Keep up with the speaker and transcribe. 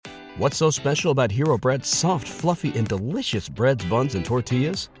What's so special about Hero Bread's soft, fluffy, and delicious breads, buns, and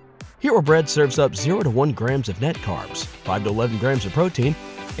tortillas? Hero Bread serves up 0 to 1 grams of net carbs, 5 to 11 grams of protein,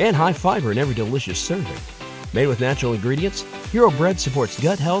 and high fiber in every delicious serving. Made with natural ingredients, Hero Bread supports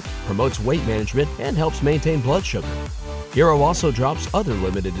gut health, promotes weight management, and helps maintain blood sugar. Hero also drops other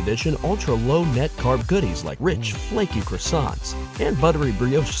limited edition ultra-low net carb goodies like rich, flaky croissants and buttery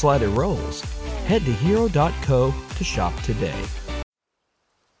brioche slider rolls. Head to hero.co to shop today.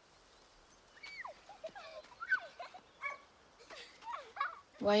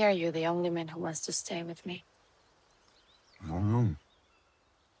 Why are you the only man who wants to stay with me? I don't know.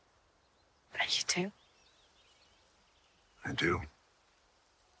 Are you too? I do.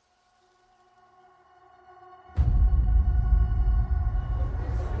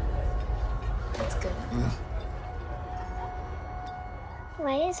 That's good.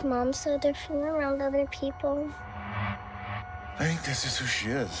 Why is Mom so different around other people? I think this is who she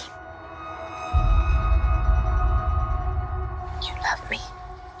is. You love me.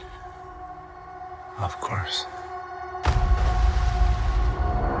 Of course.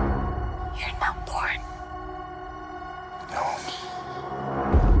 You're not born. No.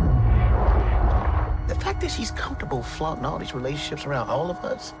 The fact that she's comfortable flaunting all these relationships around all of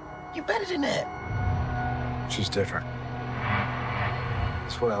us, you're better than that. She's different.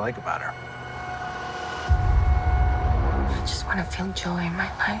 That's what I like about her. I just want to feel joy in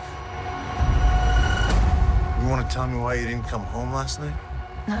my life. You want to tell me why you didn't come home last night?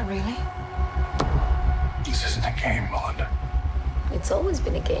 Not really. This isn't a game, Melinda. It's always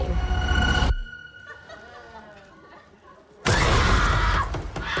been a game.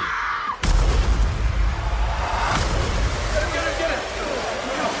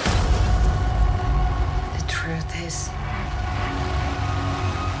 The truth is,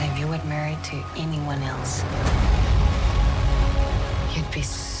 if you were married to anyone else, you'd be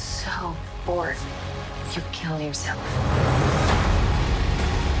so bored, you'd kill yourself.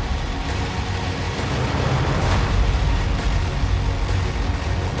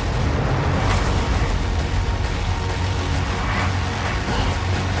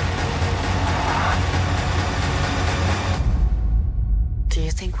 Do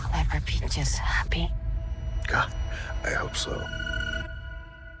you think we'll ever be just happy? God, I hope so.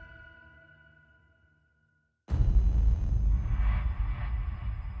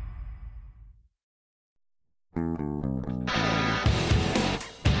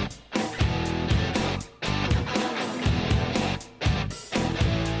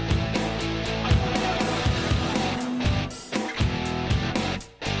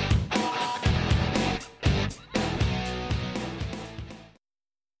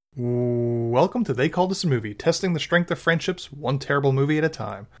 Welcome to They Called Us a Movie, testing the strength of friendships one terrible movie at a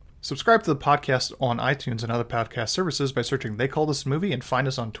time. Subscribe to the podcast on iTunes and other podcast services by searching They Called Us a Movie, and find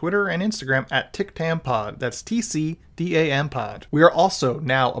us on Twitter and Instagram at TicTamPod. That's TCDAM Pod. We are also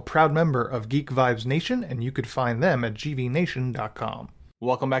now a proud member of Geek Vibes Nation, and you could find them at gvnation.com.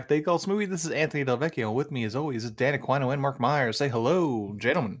 Welcome back to They Called Us a Movie. This is Anthony Del Vecchio. With me, as always, is Dan Aquino and Mark Myers. Say hello,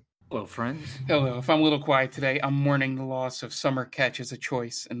 gentlemen. Hello, friends. Hello. If I'm a little quiet today, I'm mourning the loss of Summer Catch as a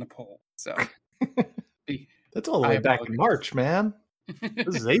choice in the poll. So That's all the way back in March, man.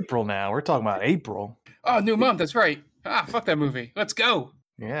 This is April now. We're talking about April. Oh, new month. That's right. Fuck that movie. Let's go.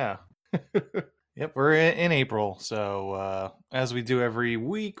 Yeah. Yep, we're in April. So as we do every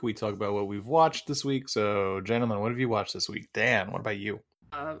week, we talk about what we've watched this week. So, gentlemen, what have you watched this week? Dan, what about you?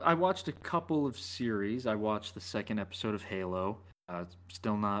 I watched a couple of series. I watched the second episode of Halo.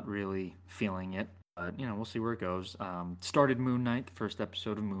 Still not really feeling it. But, we'll see where it goes. Started Moon Knight, the first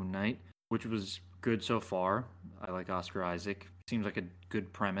episode of Moon Knight, which was good so far. I like Oscar Isaac. Seems like a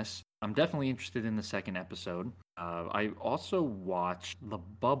good premise. I'm definitely interested in the second episode. I also watched The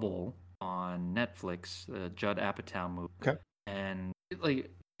Bubble on Netflix, the Judd Apatow movie. Okay. And,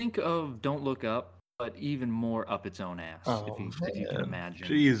 think of Don't Look Up, but even more up its own ass, if you can imagine.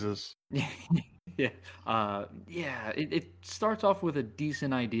 Jesus. Yeah. It starts off with a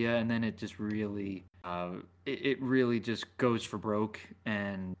decent idea, and then it just really, it really just goes for broke,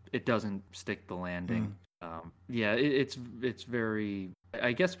 and it doesn't stick the landing. It's very.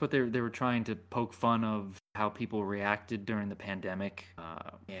 I guess what they were trying to poke fun of how people reacted during the pandemic.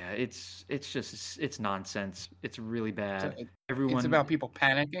 It's nonsense. It's really bad. It's about people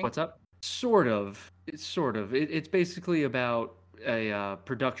panicking. What's up? Sort of. It's basically about a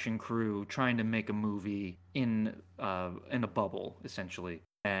production crew trying to make a movie in a bubble, essentially,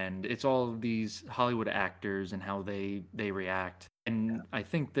 and it's all of these Hollywood actors and how they react. And I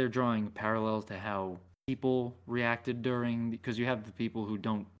think they're drawing parallels to how people reacted because you have the people who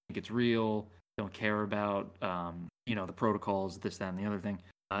don't think it's real, don't care about the protocols, this, that, and the other thing.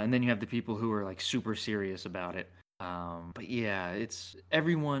 And then you have the people who are like super serious about it. But yeah,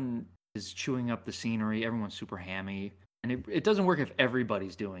 everyone is chewing up the scenery. Everyone's super hammy, and it doesn't work if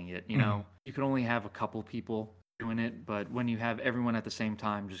everybody's doing it. You know, you can only have a couple people doing it, but when you have everyone at the same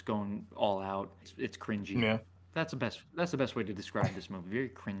time just going all out, it's cringy. Yeah. That's the best way to describe this movie. Very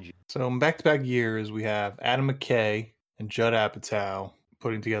cringy. So in back-to-back years, we have Adam McKay and Judd Apatow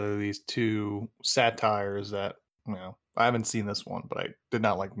putting together these two satires that, you know, I haven't seen this one, but I did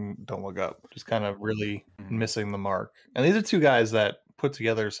not like Don't Look Up. Just kind of really missing the mark. And these are two guys that put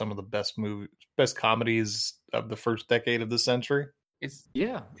together some of the best comedies of the first decade of the century. It's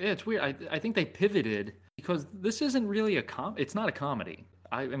weird. I think they pivoted because this isn't really it's not a comedy.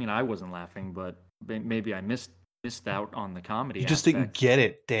 I mean, I wasn't laughing, but maybe I missed out on the comedy. You just didn't get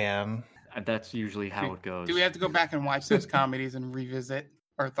it, Dan. That's usually how it goes. Do we have to go back and watch those comedies and revisit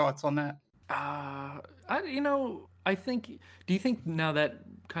our thoughts on that? I think. Do you think now that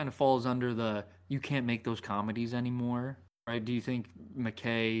kind of falls under you can't make those comedies anymore, right? Do you think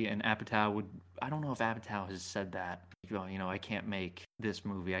McKay and Apatow would? I don't know if Apatow has said that. I can't make this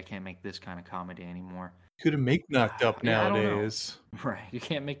movie. I can't make this kind of comedy anymore. Couldn't make Knocked Up nowadays. Right. You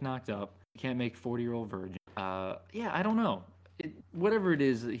can't make Knocked Up. You can't make 40-Year-Old Virgin. I don't know. Whatever it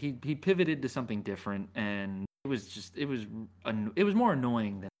is, he pivoted to something different, and it was more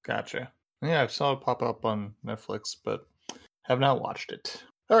annoying than. Gotcha. Yeah, I saw it pop up on Netflix, but have not watched it.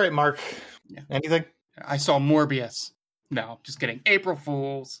 All right, Mark. Yeah. Anything? I saw Morbius. No, just kidding. April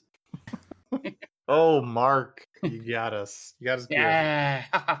Fools. Oh, Mark, you got us. You got us. Yeah.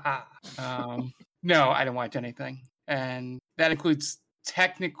 No, I didn't watch anything, and that includes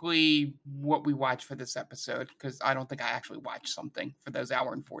technically what we watched for this episode, because I don't think I actually watched something for those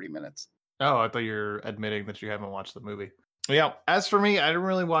hour and 40 minutes. Oh, I thought you were admitting that you haven't watched the movie. Yeah, as for me, I didn't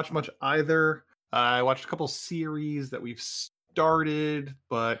really watch much either. I watched a couple series that we've started,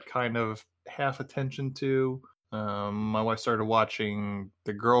 but kind of half attention to. My wife started watching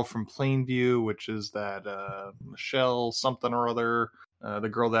The Girl from Plainview, which is that Michelle something or other, the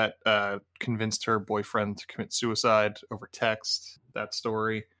girl that convinced her boyfriend to commit suicide over text. That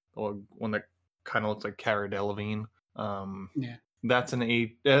story, the one that kind of looks like Cara Delevingne. Yeah, that's a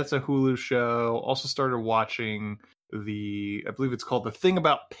Hulu show. Also started watching I believe it's called The Thing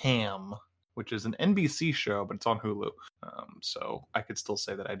About Pam, which is an NBC show, but it's on Hulu. So I could still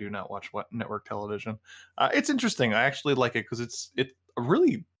say that I do not watch network television. It's interesting. I actually like it because it's a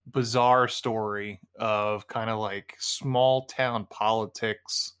really bizarre story of kind of like small town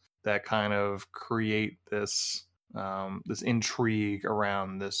politics that kind of create this intrigue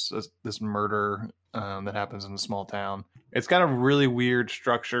around this murder that happens in a small town. It's got a really weird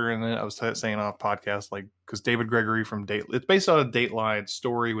structure in it. I was saying off podcast, like, because David Gregory from it's based on a Dateline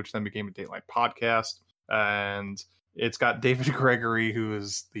story, which then became a Dateline podcast, and it's got David Gregory, who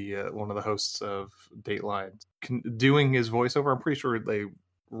is the one of the hosts of Dateline, doing his voiceover. I'm pretty sure they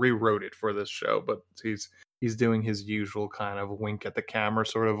rewrote it for this show, but he's doing his usual kind of wink at the camera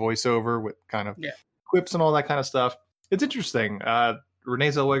sort of voiceover with kind of quips and all that kind of stuff. It's interesting. Renee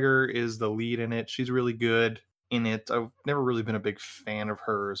Zellweger is the lead in it. She's really good in it. I've never really been a big fan of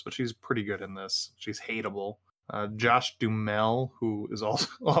hers, but she's pretty good in this. She's hateable. Josh Duhamel, who is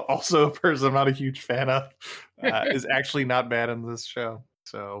also a person I'm not a huge fan of, is actually not bad in this show.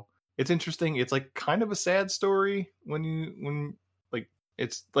 So it's interesting. It's like kind of a sad story when like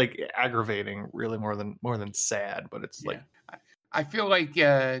it's like aggravating, really more than sad. But it's like I feel like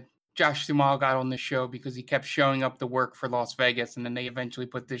Josh Duhamel got on the show because he kept showing up to work for Las Vegas, and then they eventually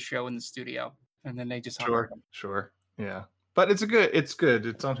put this show in the studio, and then they just sure, yeah. But it's good.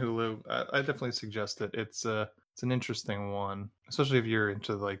 It's on Hulu. I definitely suggest it. It's an interesting one, especially if you're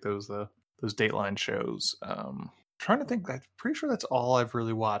into like those Dateline shows. Trying to think. I'm pretty sure that's all I've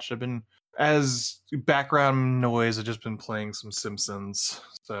really watched. I've been, as background noise, I've just been playing some Simpsons,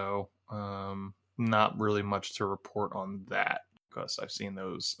 so not really much to report on that, because I've seen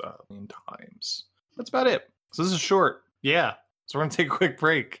those a million times. That's about it. So this is short. Yeah. So we're going to take a quick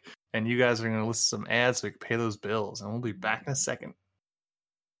break, and you guys are going to listen to some ads so we can pay those bills, and we'll be back in a second.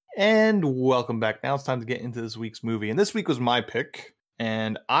 And welcome back. Now it's time to get into this week's movie. And this week was my pick,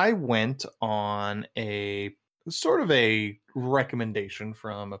 and I went on a sort of a recommendation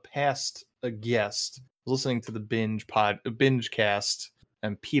from a guest. I was listening to the binge cast,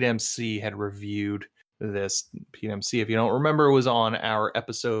 and Pete MC had reviewed this. Pete MC, if you don't remember, was on our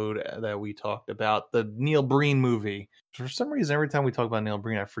episode that we talked about the Neil Breen movie. For some reason, every time we talk about Neil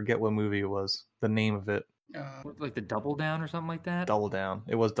Breen, I forget what movie it was, the name of it. Like the Double Down or something like that? Double Down.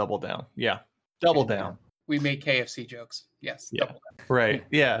 It was Double Down. Yeah. Double Down. We made KFC jokes. Yes. Yeah. Double down. Right.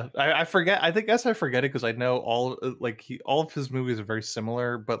 Yeah. I forget. I guess I forget it because I know all of his movies are very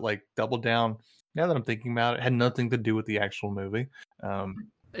similar, but like Double Down. Now that I'm thinking about it, had nothing to do with the actual movie.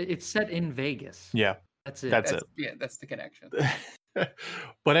 It's set in Vegas. Yeah. That's it. That's it. Yeah, that's the connection.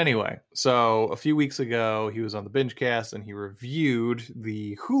 But anyway, so a few weeks ago, he was on the Bingecast and he reviewed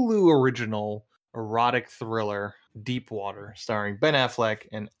the Hulu original erotic thriller Deep Water, starring Ben Affleck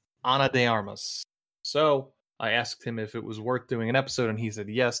and Ana de Armas. So I asked him if it was worth doing an episode, and he said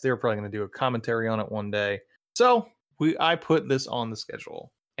yes. They were probably going to do a commentary on it one day. So I put this on the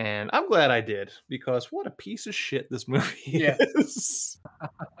schedule, and I'm glad I did, because what a piece of shit this movie is.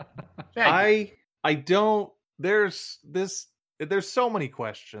 I don't. There's so many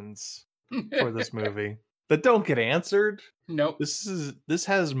questions for this movie that don't get answered. Nope. This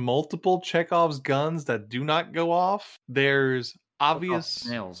has multiple Chekhov's guns that do not go off. There's obvious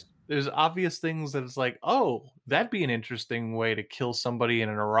nails. There's obvious things that it's like, oh, that'd be an interesting way to kill somebody in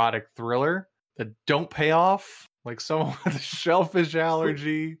an erotic thriller that don't pay off. Like someone with a shellfish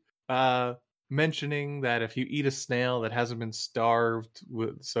allergy, mentioning that if you eat a snail that hasn't been starved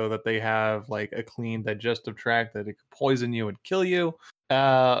so that they have like a clean digestive tract, that it could poison you and kill you.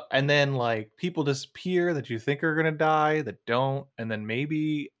 And then like people disappear that you think are going to die that don't. And then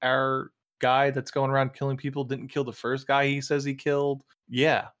maybe our guy that's going around killing people didn't kill the first guy he says he killed.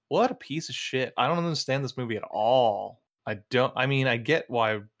 Yeah. What a piece of shit. I don't understand this movie at all. I get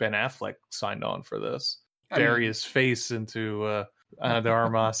why Ben Affleck signed on for this. Bury his face into Ana de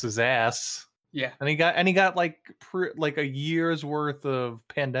Armas's ass. Yeah. And he got like a year's worth of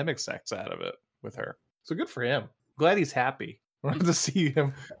pandemic sex out of it with her. So good for him. Glad he's happy. I wanted to see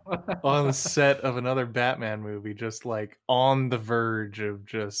him on the set of another Batman movie, just like on the verge of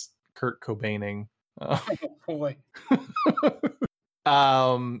just Kurt Cobaining. Oh boy.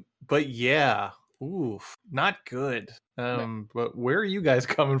 But yeah, oof, not good. But where are you guys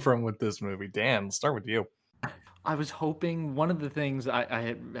coming from with this movie? Dan, let's start with you. I was hoping, one of the things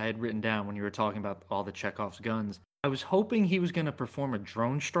I had written down when you were talking about all the Chekhov's guns, I was hoping he was going to perform a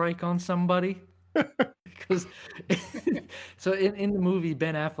drone strike on somebody. Because so in the movie,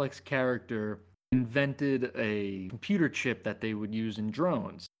 Ben Affleck's character invented a computer chip that they would use in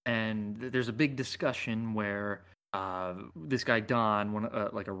drones, and there's a big discussion where this guy Don,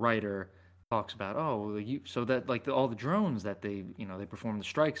 like a writer, talks about so that like all the drones that they perform the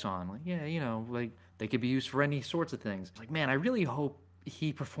strikes on, like like they could be used for any sorts of things. Like, man, I really hope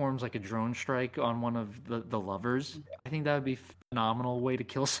he performs like a drone strike on one of the lovers. I think that would be a phenomenal way to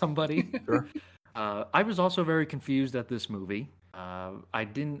kill somebody. Sure. I was also very confused at this movie. I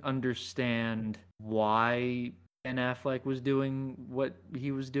didn't understand why Ben Affleck was doing what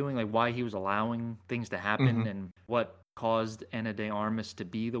he was doing, like why he was allowing things to happen, and what caused Ana de Armas to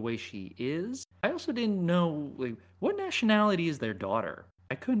be the way she is. I also didn't know, like, what nationality is their daughter?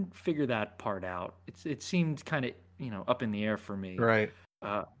 I couldn't figure that part out. It seemed kind of, up in the air for me. Right.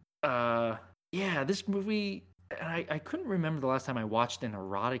 Yeah, this movie, I couldn't remember the last time I watched an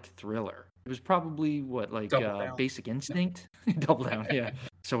erotic thriller. It was probably Basic Instinct? Double Down, yeah.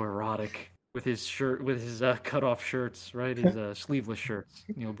 So erotic. With his shirt, with his cut-off shirts, right? His sleeveless shirts,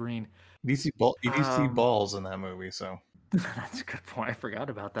 Neil Breen. You see balls in that movie, so. That's a good point. I forgot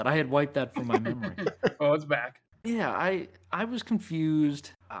about that. I had wiped that from my memory. Oh, it's back. Yeah, I was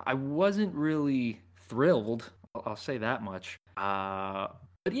confused. I wasn't really thrilled. I'll say that much.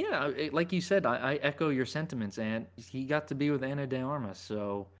 But yeah, like you said, I echo your sentiments, and he got to be with Ana de Armas,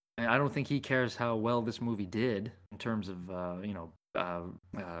 so I don't think he cares how well this movie did in terms of,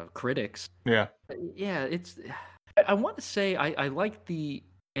 critics. Yeah. Yeah, I want to say I like the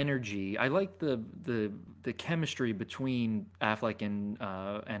energy. I like the chemistry between Affleck and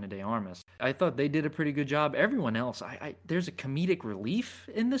Ana de Armas. I thought they did a pretty good job. Everyone else, there's a comedic relief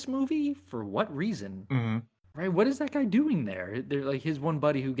in this movie. For what reason? Mm-hmm. Right? What is that guy doing there? They're like his one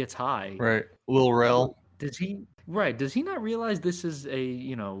buddy who gets high. Right. Lil Rel. Does he not realize this is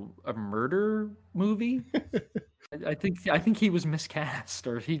a murder movie? I think he was miscast,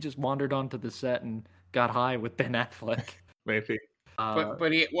 or he just wandered onto the set and got high with Ben Affleck. Maybe.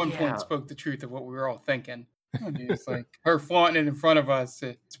 But he at one point spoke the truth of what we were all thinking. It's like her flaunting it in front of us.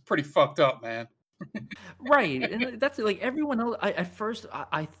 It's pretty fucked up, man. Right, and that's like everyone else. At first,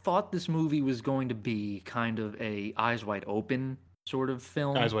 I thought this movie was going to be kind of a Eyes Wide Open sort of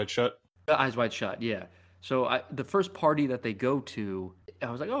film. Eyes Wide Shut. Eyes Wide Shut, yeah. So the first party that they go to, I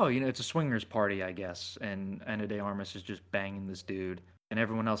was like, oh, it's a swingers party, I guess. And Ana de Armas is just banging this dude, and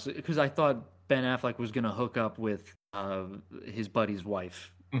everyone else, because I thought Ben Affleck was going to hook up with his buddy's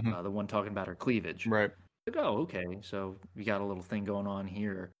wife, the one talking about her cleavage. Right. Like, oh, okay, so we got a little thing going on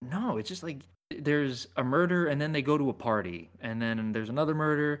here. No, it's just like there's a murder and then they go to a party, and then there's another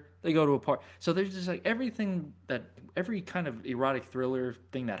murder, they go to a party. So there's just like every kind of erotic thriller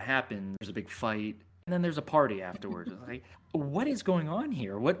thing that happens, there's a big fight, and then there's a party afterwards. It's like, what is going on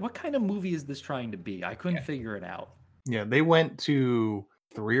here? What kind of movie is this trying to be? I couldn't figure it out. Yeah, they went to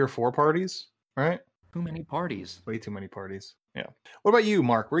 3 or 4 parties, right? Too many parties. Way too many parties. Yeah. What about you,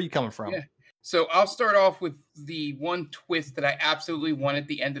 Mark? Where are you coming from? Yeah. So I'll start off with the one twist that I absolutely wanted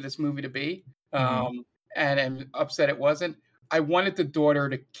the end of this movie to be, and I'm upset it wasn't. I wanted the daughter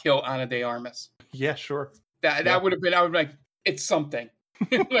to kill Ana de Armas. Yeah, sure. That would have been. I would be like, it's something.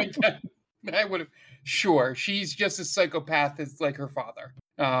 Like that. I would have. Sure, she's just as psychopath as like her father.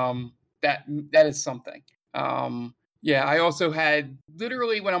 That is something. Yeah, I also had,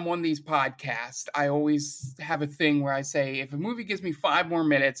 literally when I'm on these podcasts, I always have a thing where I say, if a movie gives me 5 more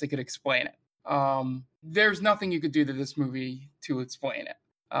minutes, I could explain it. There's nothing you could do to this movie to explain it.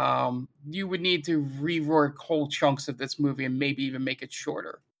 You would need to rework whole chunks of this movie and maybe even make it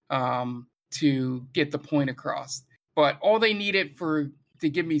shorter to get the point across. But all they needed to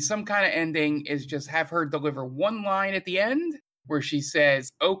give me some kind of ending is just have her deliver one line at the end where she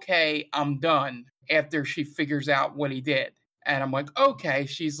says, okay, I'm done, after she figures out what he did. And I'm like, okay.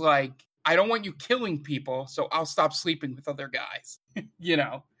 She's like, I don't want you killing people, so I'll stop sleeping with other guys. You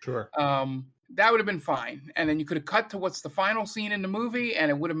know? Sure. That would have been fine. And then you could have cut to what's the final scene in the movie, and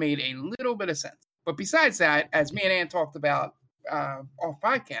it would have made a little bit of sense. But besides that, as me and Ann talked about off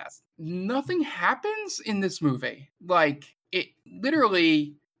podcast, nothing happens in this movie. Like, it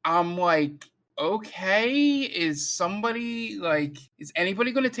literally, I'm like, okay, is anybody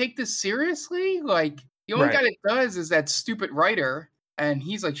going to take this seriously? Like, the only guy that does is that stupid writer, and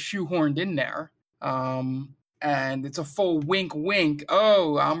he's like shoehorned in there. And it's a full wink, wink.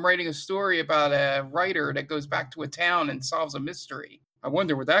 Oh, I'm writing a story about a writer that goes back to a town and solves a mystery. I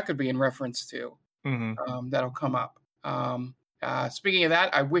wonder what that could be in reference to. That'll come up. Speaking of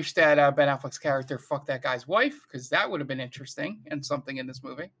that, I wish that Ben Affleck's character fucked that guy's wife, because that would have been interesting and something in this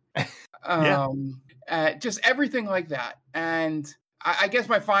movie. Just everything like that. And I guess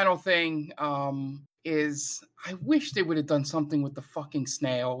my final thing is I wish they would have done something with the fucking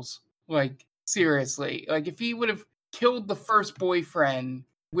snails. Like, seriously. Like, if he would have killed the first boyfriend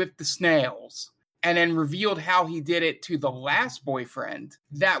with the snails and then revealed how he did it to the last boyfriend,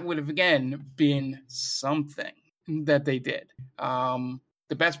 that would have, again, been something that they did. The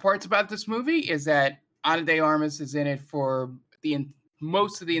best parts about this movie is that Ana de Armas is in it for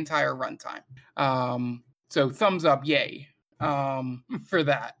most of the entire runtime. So thumbs up, yay, for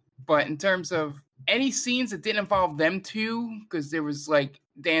that. But in terms of any scenes that didn't involve them two, because there was, like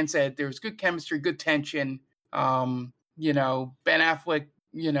Dan said, there was good chemistry, good tension. Ben Affleck,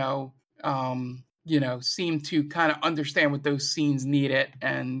 seemed to kind of understand what those scenes needed,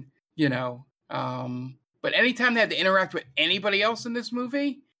 and but anytime they had to interact with anybody else in this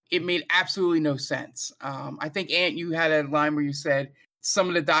movie, it made absolutely no sense. I think, Ant, you had a line where you said some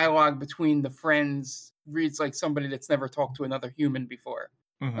of the dialogue between the friends reads like somebody that's never talked to another human before.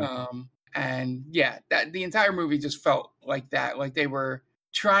 And yeah, that the entire movie just felt like that. Like they were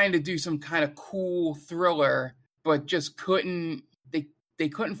trying to do some kind of cool thriller, but just couldn't. They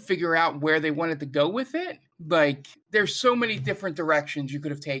couldn't figure out where they wanted to go with it. Like, there's so many different directions you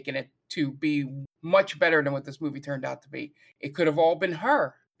could have taken it to be much better than what this movie turned out to be. It could have all been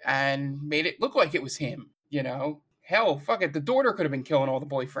her and made it look like it was him, Hell, fuck it. The daughter could have been killing all the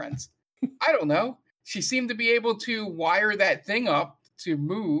boyfriends. I don't know. She seemed to be able to wire that thing up to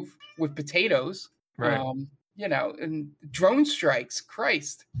move with potatoes. Right. And drone strikes.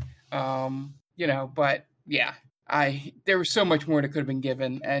 Christ. But yeah. There was so much more that could have been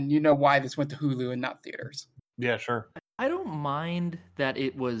given, and you know why this went to Hulu and not theaters. Yeah, sure. I don't mind that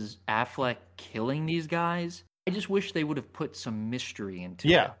it was Affleck killing these guys. I just wish they would have put some mystery into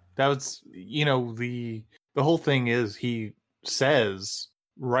it. Yeah, that was, the whole thing is he says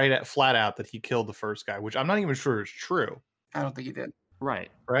flat out that he killed the first guy, which I'm not even sure is true. I don't think he did.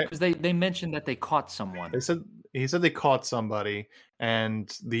 Right. Right. Because they mentioned that they caught someone. He said they caught somebody,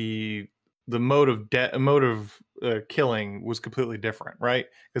 and the mode of killing was completely different, right?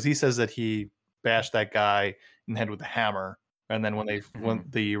 Because he says that he bashed that guy in the head with a hammer, and then when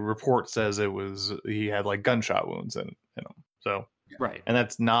the report says he had like gunshot wounds in him. So right, and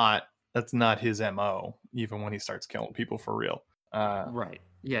that's not his MO, even when he starts killing people for real. Right.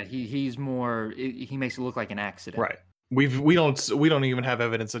 Yeah, he's more. He makes it look like an accident. Right. We don't even have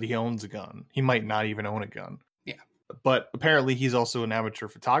evidence that he owns a gun. He might not even own a gun. Yeah. But apparently he's also an amateur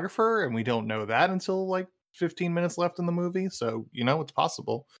photographer, and we don't know that until like 15 minutes left in the movie. So, it's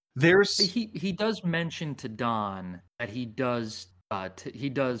possible. He does mention to Don that he does he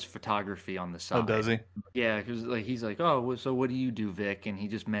does photography on the side. Oh, does he? Yeah, because like he's like, oh, so what do you do, Vic? And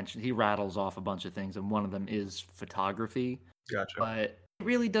he rattles off a bunch of things, and one of them is photography. Gotcha. But it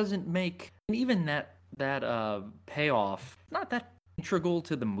really doesn't make, and even that payoff, not that integral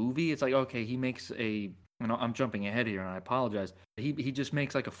to the movie. It's like, okay, he makes I'm jumping ahead here, and I apologize. He just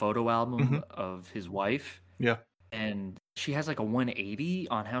makes like a photo album of his wife. Yeah. And she has like a 180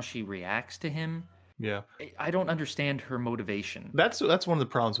 on how she reacts to him. Yeah. I don't understand her motivation. That's one of the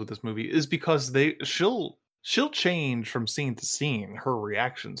problems with this movie is because she'll change from scene to scene her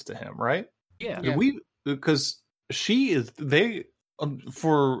reactions to him, right? Yeah. Because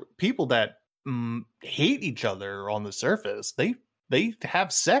for people that hate each other on the surface, they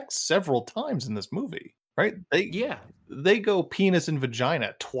have sex several times in this movie, right? They go penis and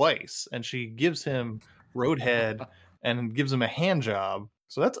vagina twice, and she gives him roadhead and gives him a hand job.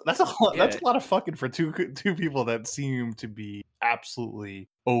 So that's a lot. Yeah. That's a lot of fucking for two people that seem to be absolutely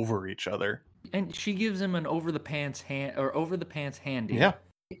over each other. And she gives him an over the pants handy. Yeah,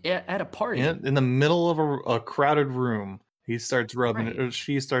 at a party. In the middle of a crowded room, she starts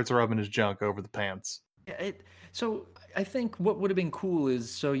rubbing his junk over the pants. Yeah, so I think what would have been cool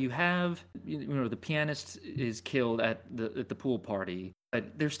is, so you have, the pianist is killed at the pool party,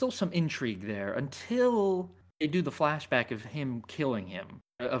 but there's still some intrigue there until they do the flashback of him killing him,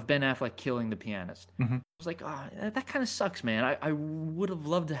 of Ben Affleck killing the pianist. Mm-hmm. I was like, that kind of sucks, man. I would have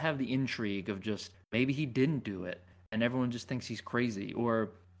loved to have the intrigue of just, maybe he didn't do it, and everyone just thinks he's crazy.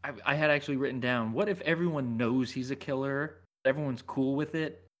 Or I had actually written down, what if everyone knows he's a killer, everyone's cool with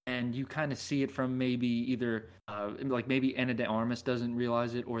it, and you kind of see it from maybe either, maybe Ana de Armas doesn't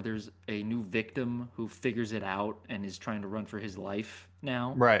realize it, or there's a new victim who figures it out and is trying to run for his life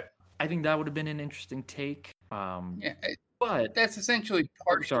now. Right. I think that would have been an interesting take. But that's essentially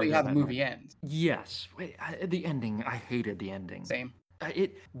partially how the movie ends. Yes. The ending, I hated the ending. Same.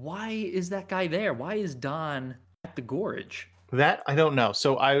 Why is that guy there? Why is Don at the gorge? That I don't know.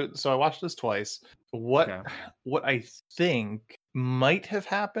 So I watched this twice. What I think might have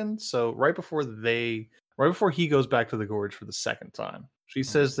happened. So right before he goes back to the gorge for the second time, she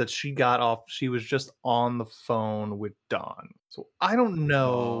says that she got off. She was just on the phone with Don. So I don't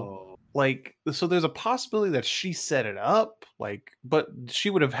know. So there's a possibility that she set it up. But she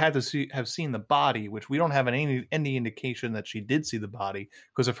would have had to have seen the body, which we don't have any indication that she did see the body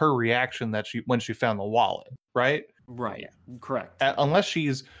because of her reaction when she found the wallet. Right. Right. Correct. Unless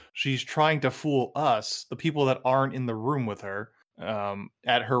she's trying to fool us, the people that aren't in the room with her,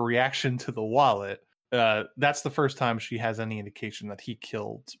 at her reaction to the wallet. That's the first time she has any indication that he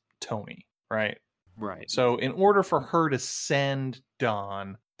killed Tony, right? Right. So in order for her to send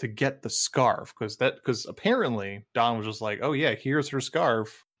Don to get the scarf, because apparently Don was just like, oh yeah, here's her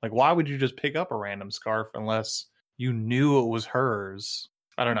scarf. Like, why would you just pick up a random scarf unless you knew it was hers?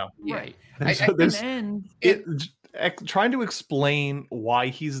 I don't know. Right. Trying to explain why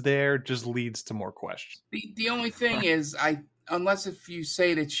he's there just leads to more questions. The only thing is, unless if you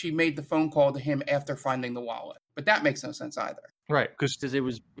say that she made the phone call to him after finding the wallet, but that makes no sense either. Right, because it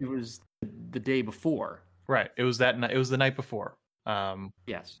was the day before. Right, it was that night. It was the night before.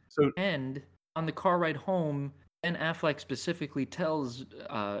 Yes. So, and on the car ride home, Ben Affleck specifically tells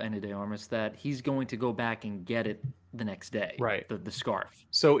Ana de Armas that he's going to go back and get it the next day. Right. The scarf.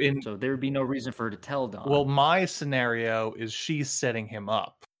 So there would be no reason for her to tell Don. Well, my scenario is she's setting him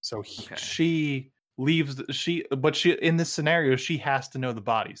up. So she leaves. But in this scenario, she has to know the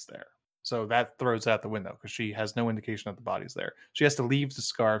body's there. So that throws out the window because she has no indication that the body's there. She has to leave the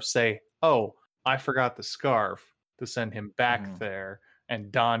scarf, say, "Oh, I forgot the scarf," to send him back there,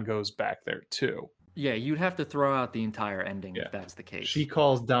 and Don goes back there too. Yeah, you'd have to throw out the entire ending if that's the case. She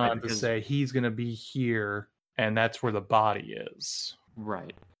calls Don to say he's going to be here, and that's where the body is.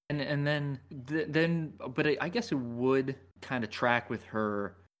 Right. And then, but I guess it would kind of track with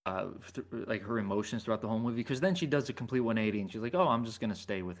her, her emotions throughout the whole movie, because then she does a complete 180, and she's like, "Oh, I'm just going to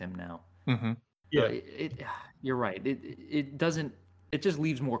stay with him now." Mm-hmm. Yeah, you're right. It doesn't. It just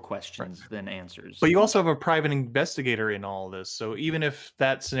leaves more questions than answers. But you also have a private investigator in all this. So even if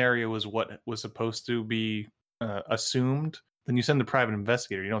that scenario was what was supposed to be assumed, then you send the private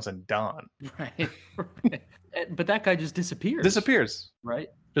investigator. You don't send Don. Right. But that guy just disappears. Right?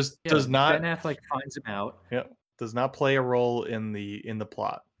 Does not. Ben Affleck finds him out. Yeah. Does not play a role in the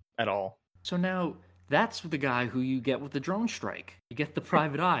plot at all. So now that's the guy who you get with the drone strike. You get the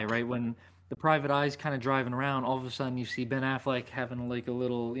private eye, right? When the private eye's kind of driving around, all of a sudden you see Ben Affleck having like a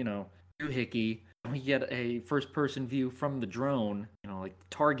little, doohickey. And we get a first-person view from the drone. Like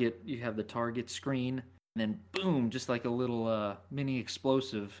target, you have the target screen, and then boom, just like a little mini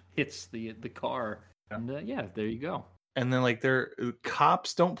explosive hits the car. And there you go. And then like their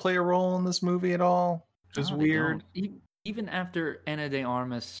cops don't play a role in this movie at all. Just No, they weird. don't. Even after Ana de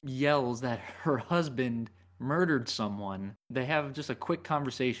Armas yells that her husband murdered someone, they have just a quick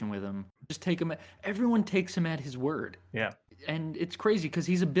conversation with him. Just take him. Everyone takes him at his word. Yeah. And it's crazy because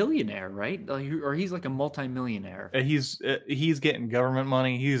he's a billionaire, right? Or he's like a multimillionaire. He's getting government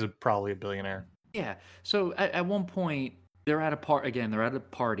money. He's probably a billionaire. Yeah. So at one point they're at a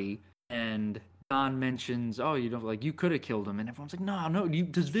party, and Don mentions, "Oh, you could have killed him," and everyone's like, "No.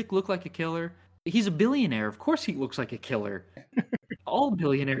 Does Vic look like a killer? He's a billionaire. Of course he looks like a killer. All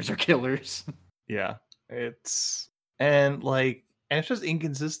billionaires are killers." Yeah. It's just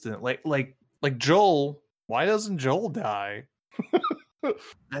inconsistent. Like Joel. Why doesn't Joel die?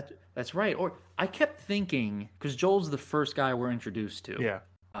 That's right. Or I kept thinking, because Joel's the first guy we're introduced to. Yeah.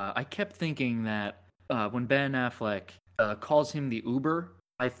 I kept thinking that when Ben Affleck calls him the Uber,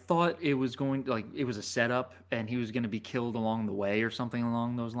 I thought it was it was a setup and he was going to be killed along the way or something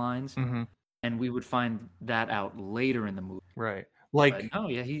along those lines. Mm-hmm. And we would find that out later in the movie. Right. But, oh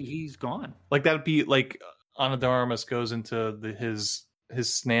yeah, he's gone. Like that'd be like Ana de Armas goes into his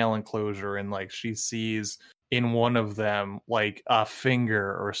snail enclosure and like she sees in one of them like a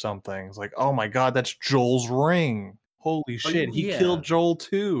finger or something. It's like, oh my god, that's Joel's ring. Holy shit, he killed Joel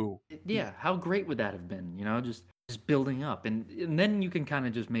too. Yeah, how great would that have been? Just building up, and then you can kind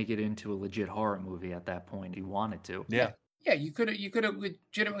of just make it into a legit horror movie at that point if you wanted to. Yeah. Yeah, you could have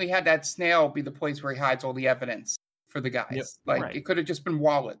legitimately had that snail be the place where he hides all the evidence for the guys. Yep. It could have just been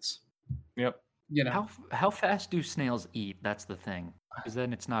wallets. Yep. How fast do snails eat? That's the thing. Because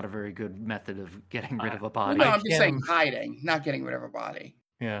then it's not a very good method of getting rid of a body. No, I'm just saying hiding, not getting rid of a body.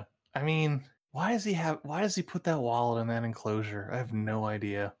 Yeah. I mean, why does he put that wallet in that enclosure? I have no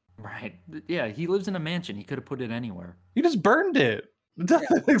idea. Right. Yeah, he lives in a mansion. He could have put it anywhere. He just burned it.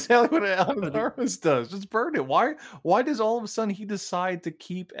 That's exactly what Ana de Armas does. Just burn it. Why does all of a sudden he decide to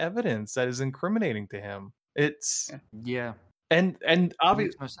keep evidence that is incriminating to him? It's yeah. And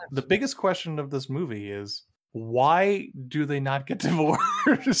obviously the biggest question of this movie is why do they not get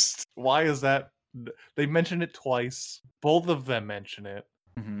divorced? Why is that? They mention it twice. Both of them mention it.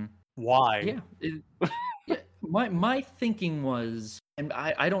 Mm-hmm. Why? Yeah. My thinking was, and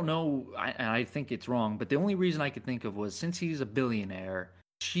I don't know, and I think it's wrong, but the only reason I could think of was since he's a billionaire,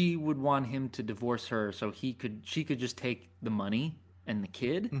 she would want him to divorce her so she could just take the money and the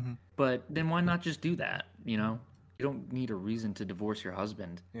kid. Mm-hmm. But then why not just do that? You don't need a reason to divorce your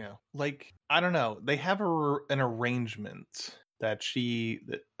husband. Yeah. Like, I don't know. They have an arrangement that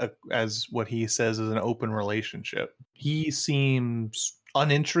as what he says is an open relationship. He seems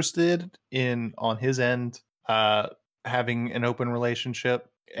uninterested on his end, having an open relationship.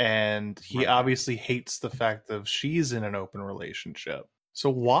 And he obviously hates the fact that she's in an open relationship.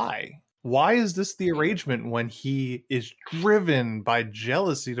 So why? Why is this the arrangement when he is driven by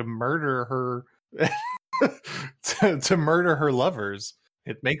jealousy to murder her to murder her lovers?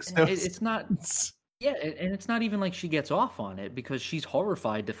 It makes no sense. It's not. Yeah, and it's not even like she gets off on it because she's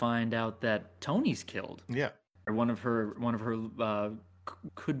horrified to find out that Tony's killed. Yeah, or one of her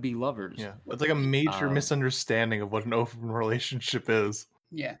could-be lovers. Yeah, it's like a major misunderstanding of what an open relationship is.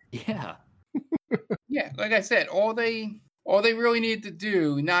 Yeah. Yeah. Yeah, like I said, all they really needed to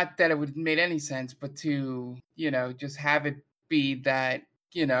do, not that it would have made any sense, but to, just have it be that,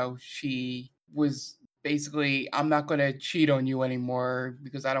 she was basically, I'm not going to cheat on you anymore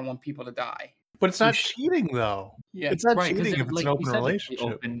because I don't want people to die. But it's not cheating, though. Yeah, it's not cheating if it's an open relationship.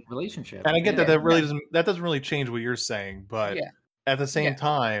 Open relationship. And I get that doesn't really change what you're saying, but at the same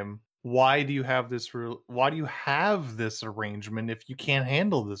time, why do you have this arrangement if you can't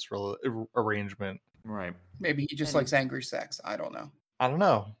handle this arrangement? Right. Maybe he just likes angry sex. I don't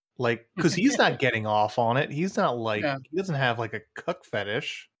know. Like, because he's not getting off on it. He's not like he doesn't have like a cuck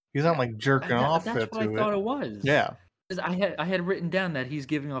fetish. He's not like jerking off to it. That's what I thought it was. Yeah. I had written down that he's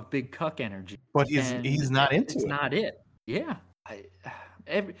giving off big cuck energy, but he's not into it. It's not it. Yeah.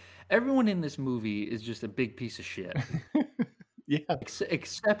 Everyone in this movie is just a big piece of shit. Yeah.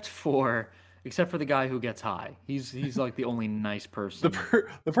 Except for the guy who gets high. He's like the only nice person.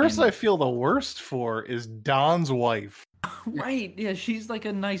 The person I feel the worst for is Don's wife. Right. Yeah, she's like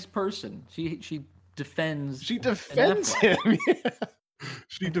a nice person. She defends. She defends him. Yeah.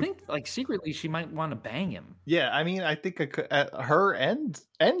 I think like secretly she might want to bang him. Yeah, I mean, I think her and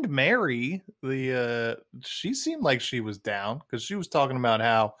Mary, she seemed like she was down because she was talking about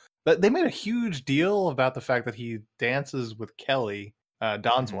how they made a huge deal about the fact that he dances with Kelly,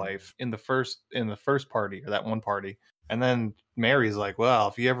 Don's wife, in the first party, or that one party, and then Mary's like, "Well,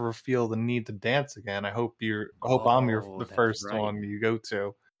 if you ever feel the need to dance again, I hope I'm the first one you go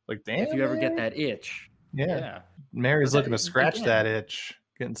to." Like, damn, if you ever get that itch. Yeah. Mary's But looking to scratch again- that itch,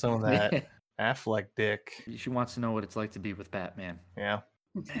 getting some of that Affleck dick. She wants to know what it's like to be with Batman. Yeah.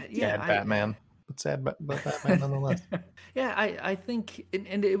 Yeah, Sad Batman. But sad but Batman nonetheless. Yeah, I think,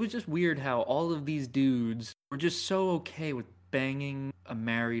 and it was just weird how all of these dudes were just so okay with banging a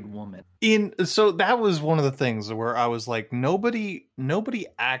married woman. So that was one of the things where I was like, nobody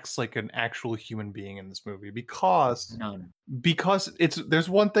acts like an actual human being in this movie because None. There's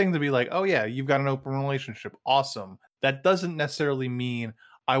one thing to be like, oh yeah, you've got an open relationship, awesome. That doesn't necessarily mean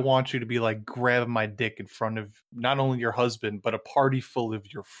I want you to be like grabbing my dick in front of not only your husband but a party full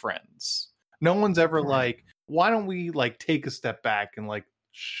of your friends. No one's ever like, why don't we like take a step back and like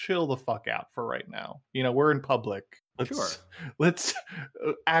chill the fuck out for right now? You know, we're in public. Let's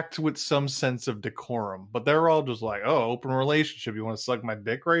act with some sense of decorum. But they're all just like, oh, open relationship. You want to suck my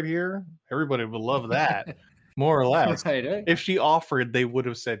dick right here? Everybody would love that, more or less. Right, eh? If she offered, they would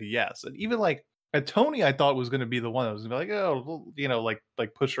have said yes. And even like Tony, I thought was going to be the one that was going to be like, oh, well, you know, like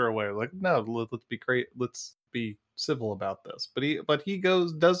push her away. Like, no, let's be great. Let's be civil about this. But he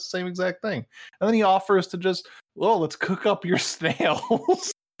does the same exact thing. And then he offers to just, well, let's cook up your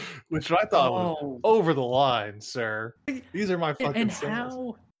snails. Which I thought was over the line, sir. These are my fucking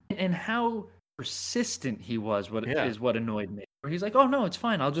snails. And how persistent he was is what annoyed me. Where he's like, oh no, it's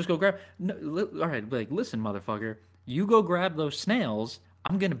fine. I'll just go grab. No, all right, like, listen, motherfucker, you go grab those snails.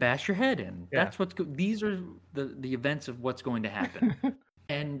 I'm gonna bash your head in. Yeah. That's these are the events of what's going to happen.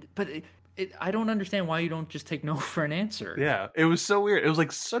 But I don't understand why you don't just take no for an answer. Yeah, it was so weird. It was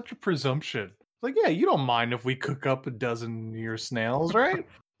like such a presumption. Like, yeah, you don't mind if we cook up a dozen of your snails, right?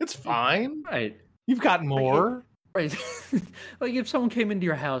 It's fine. Right. You've got more. Right. Like if someone came into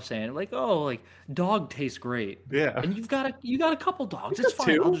your house and like, oh, like dog tastes great. Yeah. And you got a couple dogs. It's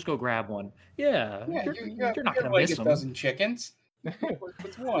fine. Two. I'll just go grab one. Yeah. You're not gonna like miss a them. dozen chickens.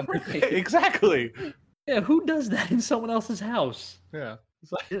 What's one? Exactly. Yeah. Who does that in someone else's house? Yeah.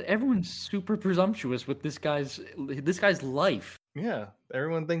 Everyone's super presumptuous with this guy's life. Yeah.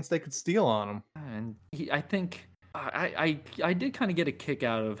 Everyone thinks they could steal on him. And I think I did kind of get a kick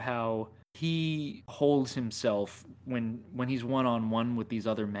out of how he holds himself when he's one-on-one with these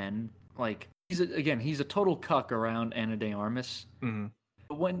other men. Like he's a total cuck around Ana de Armas. Mm-hmm.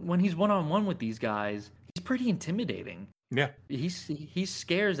 But when he's one-on-one with these guys, he's pretty intimidating. Yeah. He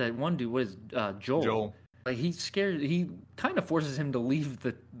scares that one dude. What is Joel? Like he kind of forces him to leave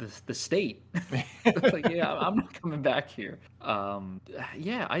the state. Like, yeah, I'm not coming back here.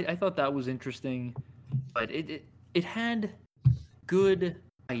 Yeah, I thought that was interesting, but it had good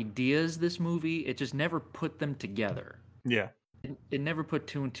ideas. This movie, it just never put them together. Yeah, it never put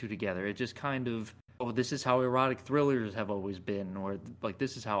two and two together. It just kind of, oh, this is how erotic thrillers have always been, or like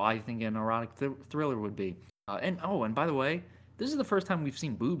this is how I think an erotic thriller would be. And by the way, this is the first time we've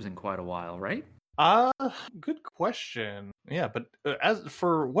seen boobs in quite a while, right? Good question. Yeah, but as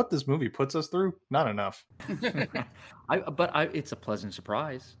for what this movie puts us through, not enough. It's a pleasant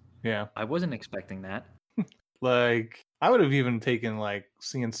surprise. Yeah, I wasn't expecting that. Like, I would have even taken like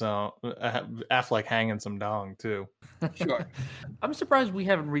seeing some Affleck hanging some dong too. Sure. I'm surprised we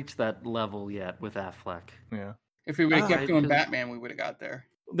haven't reached that level yet with Affleck. Yeah. If we would have kept doing Batman, we would have got there.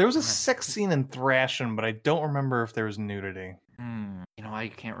 There was a sex scene in Thrashing, but I don't remember if there was nudity. I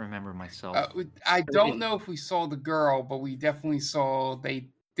can't remember myself. I don't know if we saw the girl, but we definitely saw they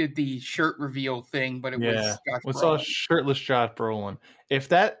did the shirt reveal thing, but it was Josh we saw shirtless Josh Brolin. If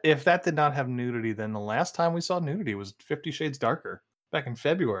that did not have nudity, then the last time we saw nudity was 50 Shades Darker back in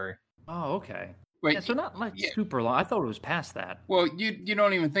February. Oh, okay. Wait, yeah, so not like super long. I thought it was past that. Well, you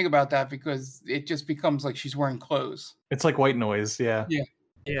don't even think about that because it just becomes like she's wearing clothes. It's like White Noise, yeah.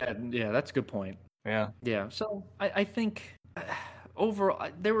 Yeah, that's a good point. Yeah. Yeah, so I think overall,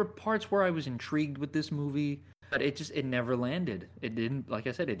 there were parts where I was intrigued with this movie, but it never landed. It didn't, like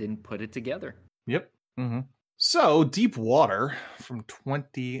I said, it didn't put it together. Yep. Mm-hmm. So, Deep Water from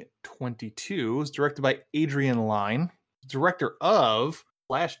 2022 was directed by Adrian Lyne, director of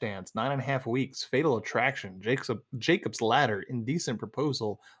Flashdance, 9.5 Weeks, Fatal Attraction, Jacob's Ladder, Indecent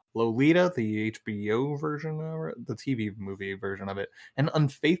Proposal, Lolita, the HBO version, the TV movie version of it, and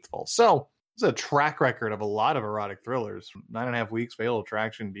Unfaithful. So, it's a track record of a lot of erotic thrillers. 9.5 Weeks, Fatal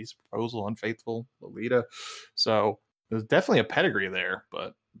Attraction, Decent Proposal, Unfaithful, Lolita. So there's definitely a pedigree there, but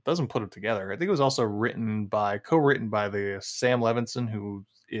it doesn't put it together. I think it was also co-written by the Sam Levinson, who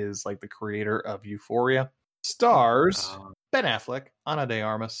is like the creator of Euphoria. Stars Ben Affleck, Ana de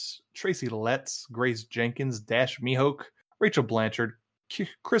Armas, Tracy Letts, Grace Jenkins, Dash Mihok, Rachel Blanchard,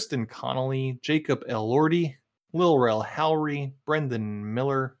 Kristen Connolly, Jacob Elordi, Lil Rel Howery, Brendan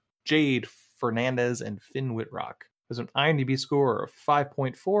Miller, Jade Fernandez, and Finn Whitrock. There's an IMDb score of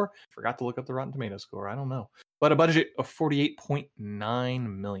 5.4. Forgot to look up the Rotten Tomato score. I don't know. But a budget of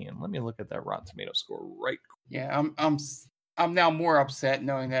 48.9 million. Let me look at that Rotten Tomato score right quick. Yeah, I'm now more upset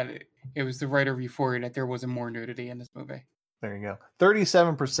knowing that it was the writer of Euphoria that there wasn't more nudity in this movie. There you go.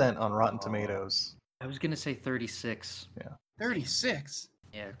 37% on Rotten Tomatoes. I was gonna say 36. Yeah. 36.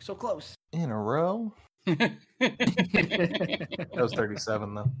 Yeah, so close. In a row? That was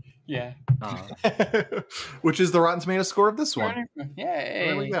 37 though. Yeah. Which is the Rotten Tomato score of this one. Yeah.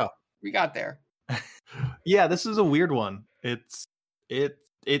 There we go. We got there. Yeah, this is a weird one.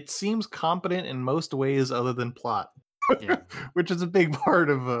 It seems competent in most ways other than plot. Yeah. Which is a big part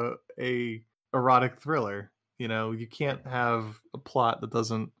of a erotic thriller. You know, you can't have a plot that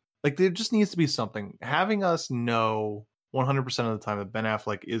doesn't, like, there just needs to be something. Having us know 100% of the time that Ben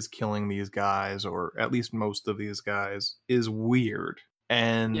Affleck is killing these guys, or at least most of these guys, is weird.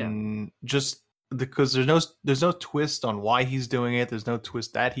 And just because there's no twist on why he's doing it. There's no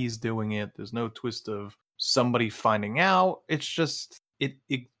twist that he's doing it. There's no twist of somebody finding out. It's just it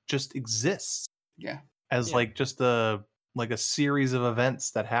just exists. Yeah. As like just a series of events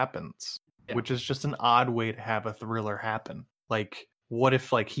that happens, which is just an odd way to have a thriller happen. Like, what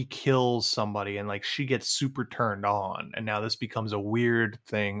if like he kills somebody and like she gets super turned on, and now this becomes a weird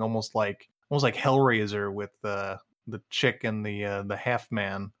thing, almost like Hellraiser with the chick and the half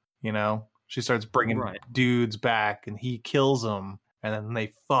man. You know, she starts bringing dudes back, and he kills them, and then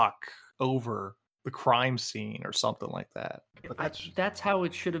they fuck over the crime scene or something like that. But that's how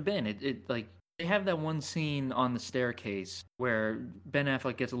it should have been. It like. They have that one scene on the staircase where Ben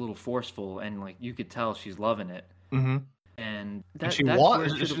Affleck gets a little forceful, and like you could tell she's loving it. Mm-hmm. And she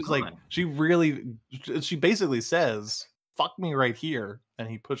basically says, "Fuck me right here," and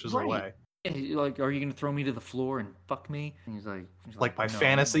he pushes her away. Yeah, like, are you gonna throw me to the floor and fuck me? And he's like my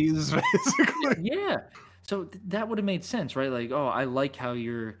fantasies, basically. Yeah. So that would have made sense, right? Like, oh, I like how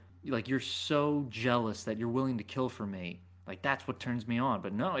you're so jealous that you're willing to kill for me. Like, that's what turns me on.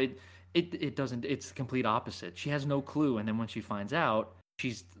 But no, it doesn't. It's the complete opposite. She has no clue, and then when she finds out,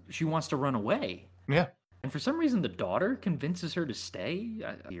 she wants to run away. Yeah. And for some reason, the daughter convinces her to stay.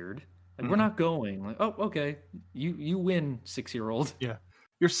 Weird. Like, we're not going. Like, oh, okay, you win, 6-year-old. Yeah.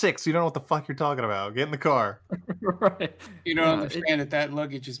 You're 6. You don't know what the fuck you're talking about. Get in the car. Right. You don't understand that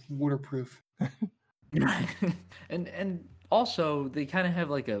luggage is waterproof. And also, they kind of have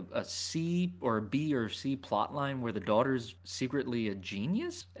like a C or a B or C plot line where the daughter's secretly a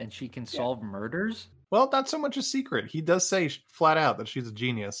genius and she can solve murders. Well, not so much a secret. He does say flat out that she's a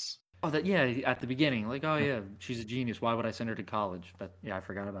genius. Oh, at the beginning. Like, oh yeah, she's a genius. Why would I send her to college? But yeah, I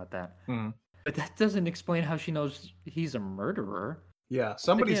forgot about that. Mm. But that doesn't explain how she knows he's a murderer. Yeah,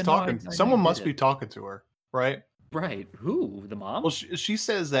 somebody's talking. Someone must be talking to her, right? Right. Who? The mom? Well, she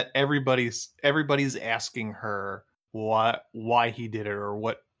says that everybody's asking her why he did it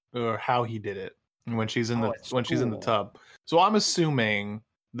or how he did it, and when she's in the tub. So I'm assuming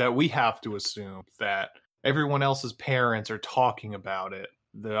that we have to assume that everyone else's parents are talking about it.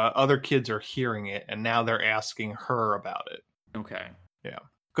 The other kids are hearing it, and now they're asking her about it. Okay. Yeah.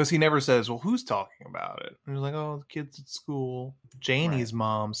 Because he never says, well, who's talking about it? And he's like, oh, the kids at school. Janie's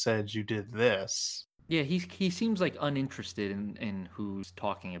mom said you did this. Yeah, he seems like uninterested in who's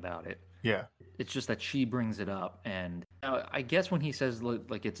talking about it. Yeah. It's just that she brings it up. And I guess when he says,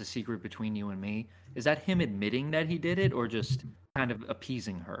 like, it's a secret between you and me, is that him admitting that he did it or just kind of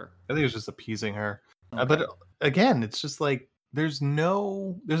appeasing her? I think it's just appeasing her. Okay. But again, it's just like, there's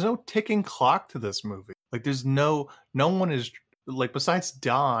no ticking clock to this movie. Like, no one is, like, besides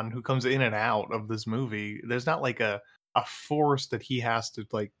Don, who comes in and out of this movie, there's not like a force that he has to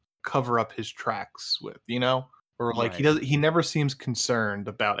like cover up his tracks with, you know? Or like he never seems concerned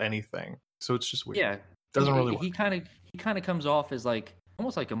about anything. So it's just weird. Yeah. Doesn't really work. He kind of comes off as like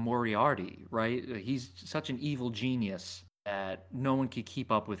almost like a Moriarty, right? He's such an evil genius that no one could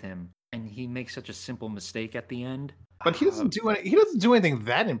keep up with him, and he makes such a simple mistake at the end. But he doesn't do anything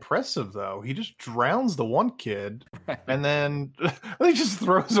that impressive though. He just drowns the one kid, and then he just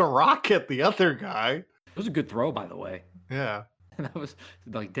throws a rock at the other guy. It was a good throw, by the way. Yeah. That was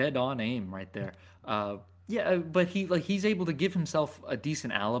like dead on aim right there. Yeah, but he's able to give himself a